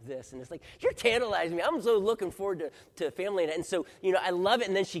going to have this. And it's like, you're tantalizing me. I'm so looking forward to family. And so, I love it.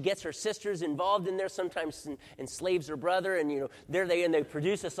 And then she gets her sisters involved in there, sometimes enslaves her brother. And, there they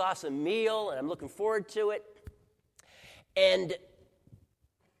produce this awesome meal. And I'm looking forward to it. And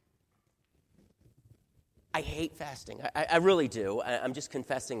I hate fasting. I really do. I'm just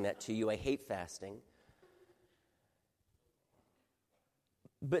confessing that to you. I hate fasting.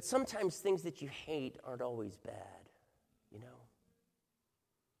 But sometimes things that you hate aren't always bad,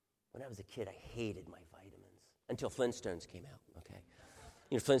 When I was a kid, I hated my vitamins until Flintstones came out,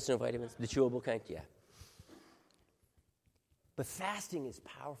 okay? Flintstone vitamins, the chewable kind? Yeah. But fasting is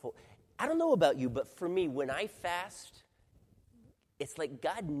powerful. I don't know about you, but for me, when I fast, it's like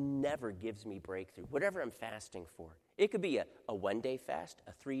God never gives me breakthrough, whatever I'm fasting for. It could be a 1-day fast,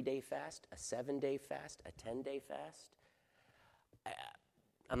 a 3-day fast, a 7-day fast, a 10-day fast.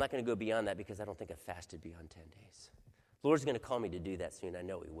 I'm not going to go beyond that because I don't think I've fasted beyond 10 days. The Lord's going to call me to do that soon. I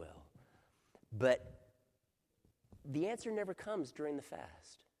know He will. But the answer never comes during the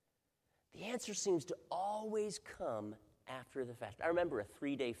fast. The answer seems to always come after the fast. I remember a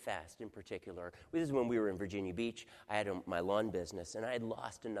 3-day fast in particular. This is when we were in Virginia Beach. I had my lawn business, and I had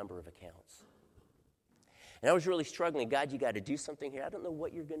lost a number of accounts. And I was really struggling. God, you got to do something here. I don't know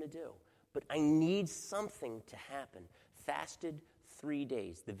what you're going to do, but I need something to happen. Fasted 3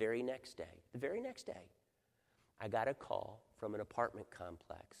 days. The very next day, I got a call from an apartment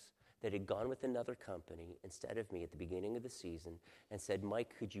complex that had gone with another company instead of me at the beginning of the season and said,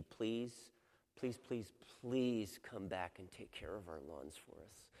 Mike, could you please come back and take care of our lawns for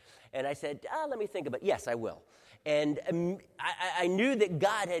us. And I said, let me think about it. Yes, I will. And I knew that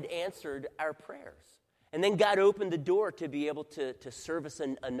God had answered our prayers. And then God opened the door to be able to service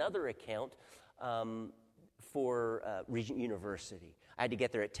another account for Regent University. I had to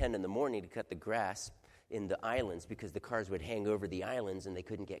get there at 10 in the morning to cut the grass in the islands because the cars would hang over the islands and they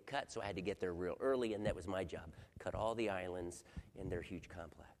couldn't get cut. So I had to get there real early, and that was my job, cut all the islands in their huge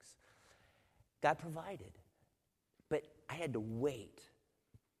complex. God provided, but I had to wait.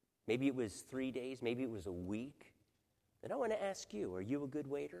 Maybe it was 3 days, maybe it was a week. And I want to ask you, are you a good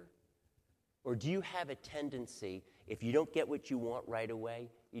waiter? Or do you have a tendency, if you don't get what you want right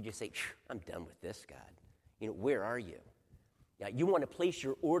away, you just say, I'm done with this, God. Where are you? Now, you want to place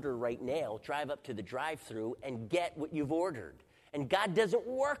your order right now, drive up to the drive-thru and get what you've ordered. And God doesn't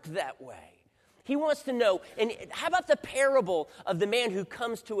work that way. He wants to know, and how about the parable of the man who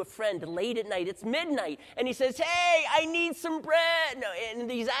comes to a friend late at night? It's midnight, and he says, hey, I need some bread. No, and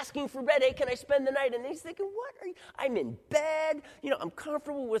he's asking for bread. Hey, can I spend the night? And he's thinking, what are you? I'm in bed. I'm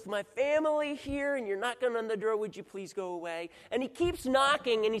comfortable with my family here, and you're knocking on the door. Would you please go away? And he keeps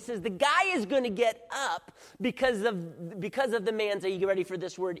knocking, and he says, the guy is going to get up because of the man's, are you ready for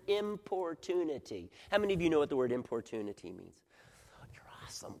this word, importunity? How many of you know what the word importunity means?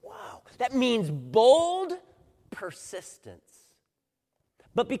 Awesome. Wow. That means bold persistence.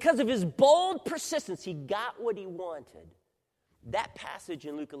 But because of his bold persistence, he got what he wanted. That passage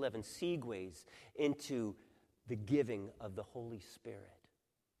in Luke 11 segues into the giving of the Holy Spirit.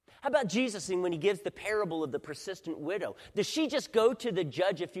 How about Jesus when he gives the parable of the persistent widow? Does she just go to the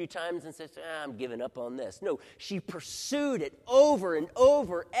judge a few times and says, I'm giving up on this? No, she pursued it over and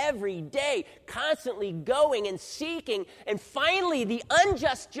over every day, constantly going and seeking. And finally, the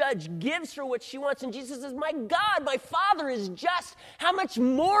unjust judge gives her what she wants. And Jesus says, my God, my Father is just. How much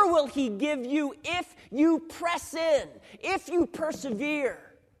more will he give you if you press in, if you persevere?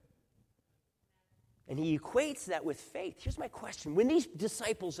 And he equates that with faith. Here's my question. When these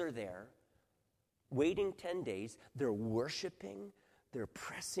disciples are there, waiting 10 days, they're worshiping, They're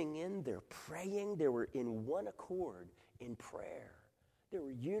pressing in, they're praying. They were in one accord in prayer. They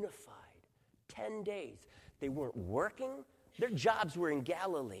were unified. 10 days. They weren't working. Their jobs were in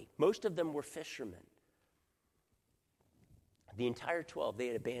Galilee. Most of them were fishermen. The entire 12, they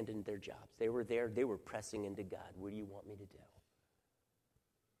had abandoned their jobs. They were there. They were pressing into God. What do you want me to do?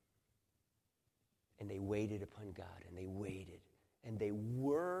 And they waited upon God, and they waited. And they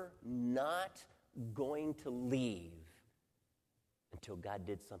were not going to leave until God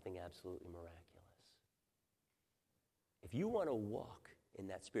did something absolutely miraculous. If you want to walk in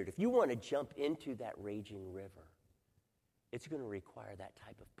that spirit, if you want to jump into that raging river, it's going to require that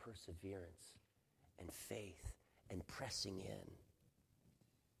type of perseverance and faith and pressing in.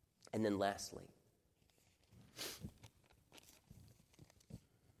 And then lastly,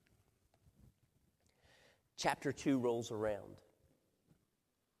 chapter 2 rolls around,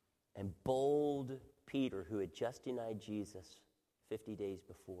 and bold Peter, who had just denied Jesus 50 days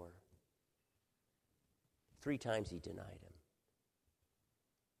before, 3 times he denied him.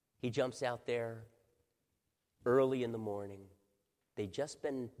 He jumps out there early in the morning. They'd just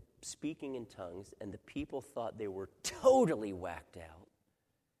been speaking in tongues, and the people thought they were totally whacked out.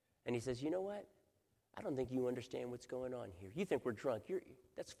 And he says, you know what? I don't think you understand what's going on here. You think we're drunk.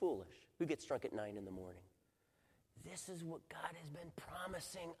 That's foolish. Who gets drunk at 9 in the morning? This is what God has been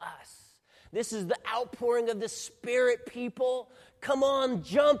promising us. This is the outpouring of the Spirit, people. Come on,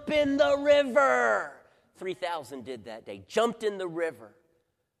 jump in the river. 3,000 did that day, jumped in the river.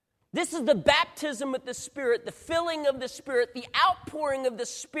 This is the baptism with the Spirit, the filling of the Spirit, the outpouring of the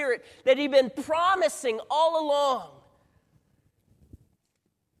Spirit that he'd been promising all along.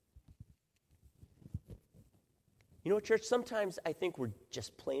 You know, church, sometimes I think we're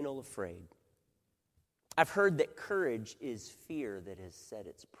just plain old afraid. I've heard that courage is fear that has said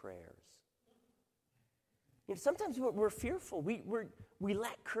its prayers. You know, sometimes we're fearful. We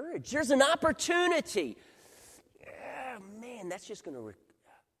lack courage. There's an opportunity. Man, that's just going to...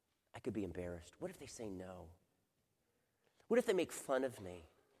 I could be embarrassed. What if they say no? What if they make fun of me?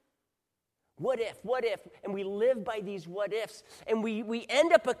 What if? And we live by these what ifs, and we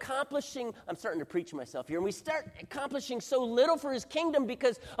end up accomplishing, I'm starting to preach myself here, and we start accomplishing so little for his kingdom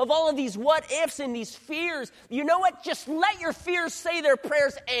because of all of these what ifs and these fears. You know what? Just let your fears say their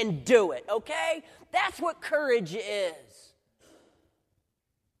prayers and do it, okay? That's what courage is.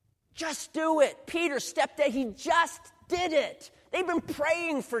 Just do it. Peter stepped out. He just did it. They've been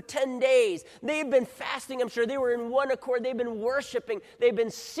praying for 10 days. They've been fasting, I'm sure. They were in one accord. They've been worshiping. They've been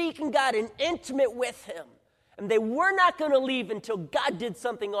seeking God and intimate with him. And they were not going to leave until God did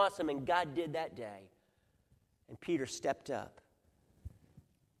something awesome, and God did that day. And Peter stepped up,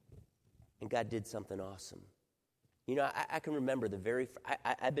 and God did something awesome. You know, I can remember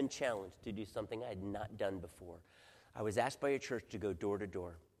I've been challenged to do something I had not done before. I was asked by a church to go door to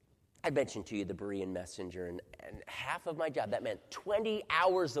door. I mentioned to you the Berean messenger, and half of my job, that meant 20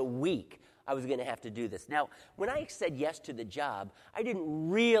 hours a week I was going to have to do this. Now, when I said yes to the job, I didn't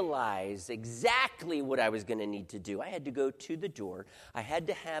realize exactly what I was going to need to do. I had to go to the door. I had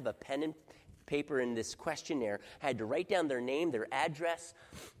to have a pen and paper in this questionnaire. I had to write down their name, their address,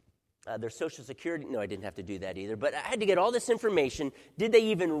 their social security. No, I didn't have to do that either. But I had to get all this information. Did they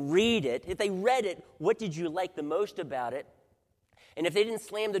even read it? If they read it, what did you like the most about it? And if they didn't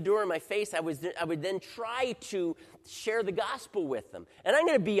slam the door in my face, I would then try to share the gospel with them. And I'm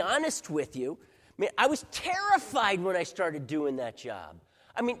going to be honest with you. I was terrified when I started doing that job.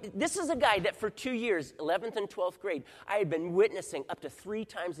 I mean, this is a guy that for 2 years, 11th and 12th grade, I had been witnessing up to 3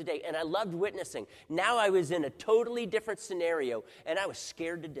 times a day, and I loved witnessing. Now I was in a totally different scenario, and I was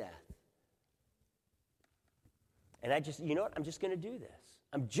scared to death. And you know what? I'm just going to do this.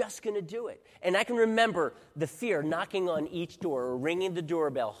 I'm just going to do it. And I can remember the fear knocking on each door or ringing the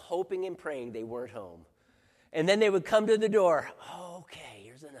doorbell, hoping and praying they weren't home. And then they would come to the door. Oh, okay,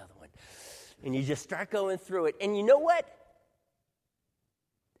 here's another one. And you just start going through it. And you know what?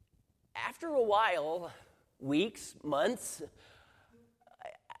 After a while, weeks, months,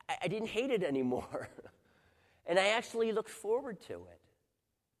 I didn't hate it anymore. And I actually looked forward to it.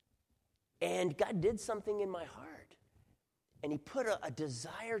 And God did something in my heart. And he put a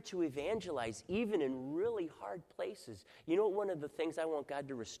desire to evangelize even in really hard places. You know what, one of the things I want God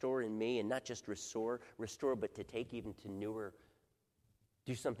to restore in me, and not just restore, but to take even to newer,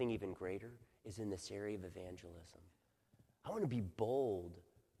 do something even greater, is in this area of evangelism. I want to be bold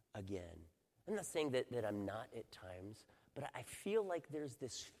again. I'm not saying that I'm not at times, but I feel like there's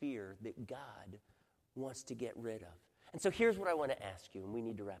this fear that God wants to get rid of. And so here's what I want to ask you, and we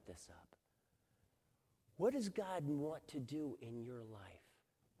need to wrap this up. What does God want to do in your life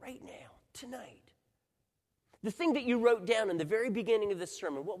right now, tonight? The thing that you wrote down in the very beginning of this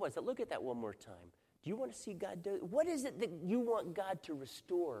sermon, what was it? Look at that one more time. Do you want to see God do it? What is it that you want God to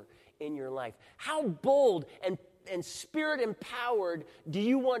restore in your life? How bold and spirit-empowered do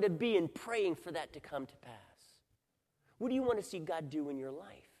you want to be in praying for that to come to pass? What do you want to see God do in your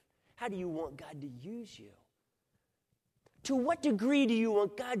life? How do you want God to use you? To what degree do you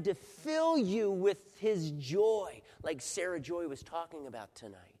want God to fill you with his joy, like Sarah Joy was talking about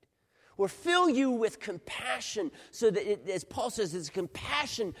tonight? Or fill you with compassion so that, as Paul says, his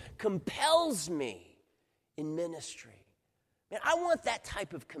compassion compels me in ministry. Man, I want that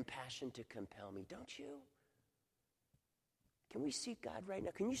type of compassion to compel me, don't you? Can we seek God right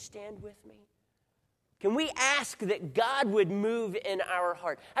now? Can you stand with me? Can we ask that God would move in our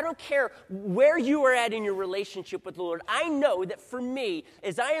heart? I don't care where you are at in your relationship with the Lord. I know that for me,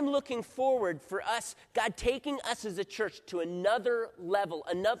 as I am looking forward for us, God taking us as a church to another level,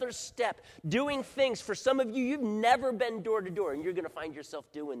 another step, doing things. For some of you, you've never been door to door, and you're going to find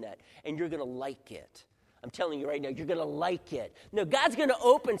yourself doing that, and you're going to like it. I'm telling you right now, you're going to like it. No, God's going to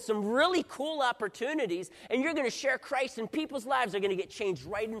open some really cool opportunities, and you're going to share Christ, and people's lives are going to get changed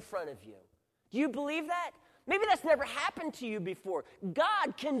right in front of you. Do you believe that? Maybe that's never happened to you before.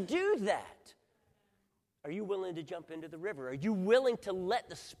 God can do that. Are you willing to jump into the river? Are you willing to let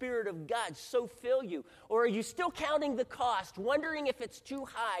the Spirit of God so fill you? Or are you still counting the cost, wondering if it's too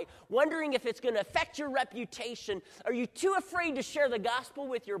high, wondering if it's going to affect your reputation? Are you too afraid to share the gospel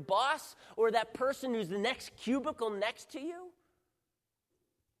with your boss or that person who's the next cubicle next to you?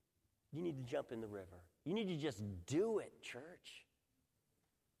 You need to jump in the river. You need to just do it, church.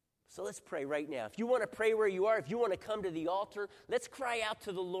 So let's pray right now. If you want to pray where you are, if you want to come to the altar, let's cry out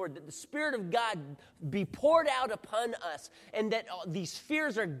to the Lord that the Spirit of God be poured out upon us and that these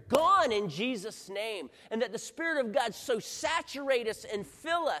fears are gone in Jesus' name and that the Spirit of God so saturate us and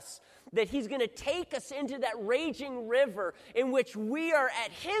fill us that he's going to take us into that raging river in which we are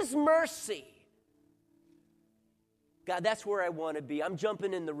at his mercy. God, that's where I want to be. I'm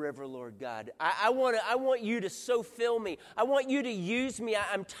jumping in the river, Lord God. I want you to so fill me. I want you to use me.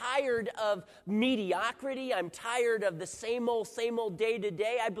 I'm tired of mediocrity. I'm tired of the same old day to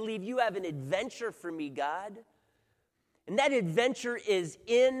day. I believe you have an adventure for me, God. And that adventure is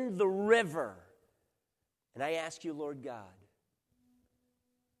in the river. And I ask you, Lord God,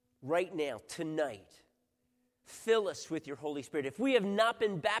 right now, tonight, fill us with your Holy Spirit. If we have not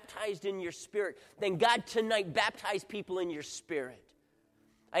been baptized in your Spirit, then God, tonight, baptize people in your Spirit.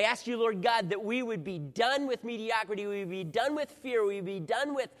 I ask you, Lord God, that we would be done with mediocrity, we would be done with fear, we would be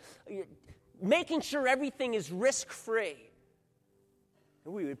done with making sure everything is risk-free.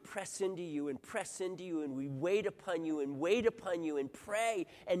 And we would press into you, and we wait upon you and pray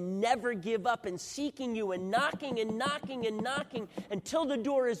and never give up and seeking you and knocking until the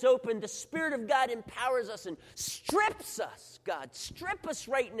door is open. The Spirit of God empowers us and strips us, God. Strip us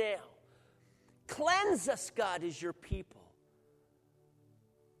right now. Cleanse us, God, as your people.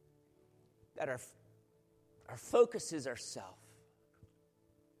 That our focus is ourself.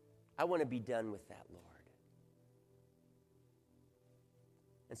 I want to be done with that, Lord.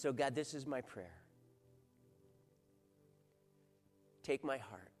 And so, God, this is my prayer. Take my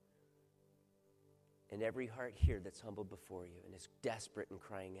heart and every heart here that's humbled before you and is desperate and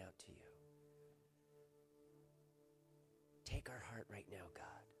crying out to you. Take our heart right now, God.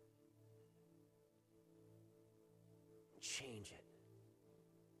 Change it.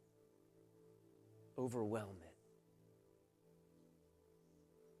 Overwhelm it.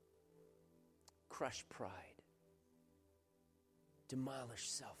 Crush pride. Demolish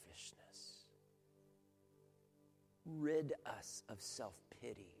selfishness. Rid us of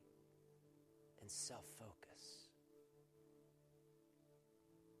self-pity and self-focus.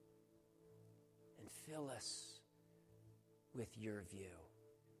 And fill us with your view,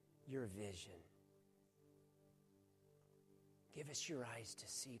 your vision. Give us your eyes to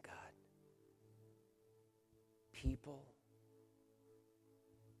see, God. People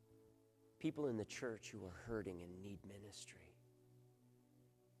in the church who are hurting and need ministry.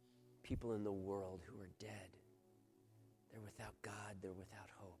 People in the world who are dead. They're without God. They're without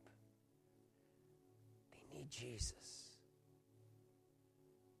hope. They need Jesus.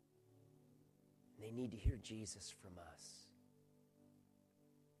 And they need to hear Jesus from us.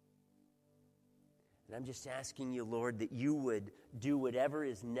 And I'm just asking you, Lord, that you would do whatever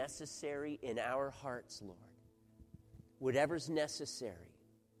is necessary in our hearts, Lord. Whatever's necessary.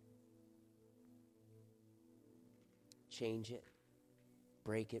 Change it.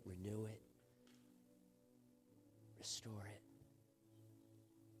 Break it, renew it, restore it.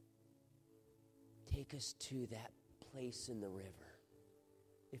 Take us to that place in the river.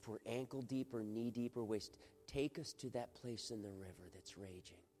 If we're ankle deep or knee deep or waist, take us to that place in the river that's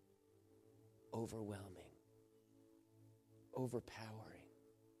raging, overwhelming, overpowering,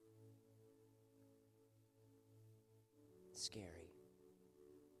 scary.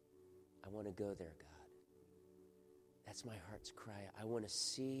 I want to go there, God. That's my heart's cry. I want to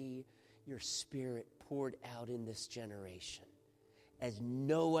see your Spirit poured out in this generation as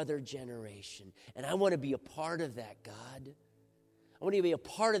no other generation. And I want to be a part of that, God. I want to be a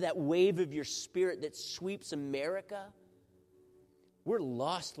part of that wave of your Spirit that sweeps America. We're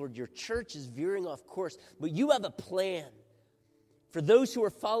lost, Lord. Your church is veering off course, but you have a plan. For those who are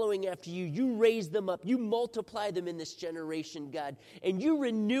following after you, you raise them up. You multiply them in this generation, God. And you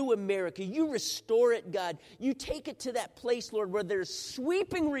renew America. You restore it, God. You take it to that place, Lord, where there's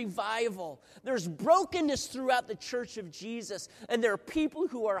sweeping revival. There's brokenness throughout the church of Jesus. And there are people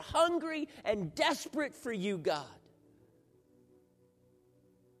who are hungry and desperate for you, God.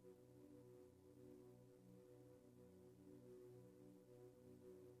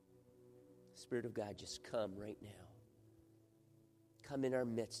 Spirit of God, just come right now. Come in our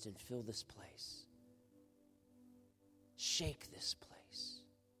midst and fill this place. Shake this place.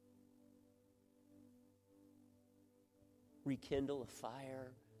 Rekindle a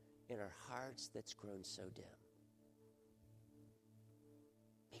fire in our hearts that's grown so dim.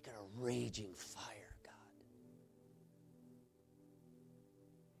 Make it a raging fire, God.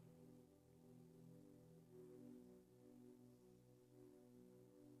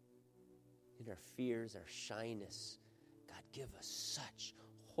 In our fears, our shyness, God, give us such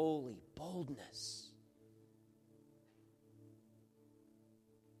holy boldness.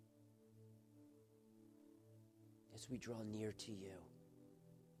 As we draw near to you,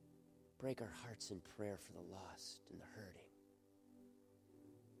 break our hearts in prayer for the lost and the hurting,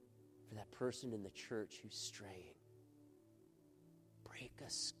 for that person in the church who's straying. Break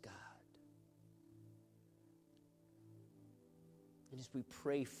us, God. And as we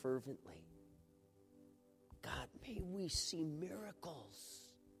pray fervently, God, may we see miracles.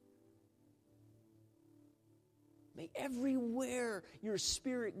 May everywhere your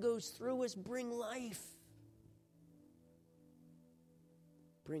Spirit goes through us bring life.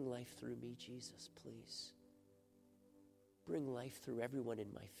 Bring life through me, Jesus, please. Bring life through everyone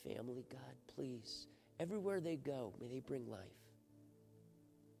in my family, God, please. Everywhere they go, may they bring life.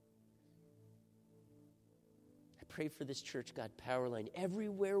 Pray for this church, God, Powerline.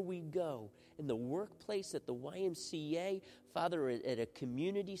 Everywhere we go, in the workplace, at the YMCA, Father, at a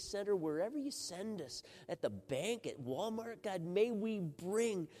community center, wherever you send us, at the bank, at Walmart, God, may we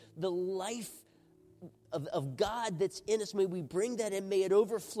bring the life of God that's in us. May we bring that and may it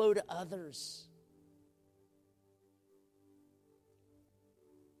overflow to others.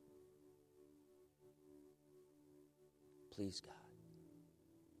 Please, God.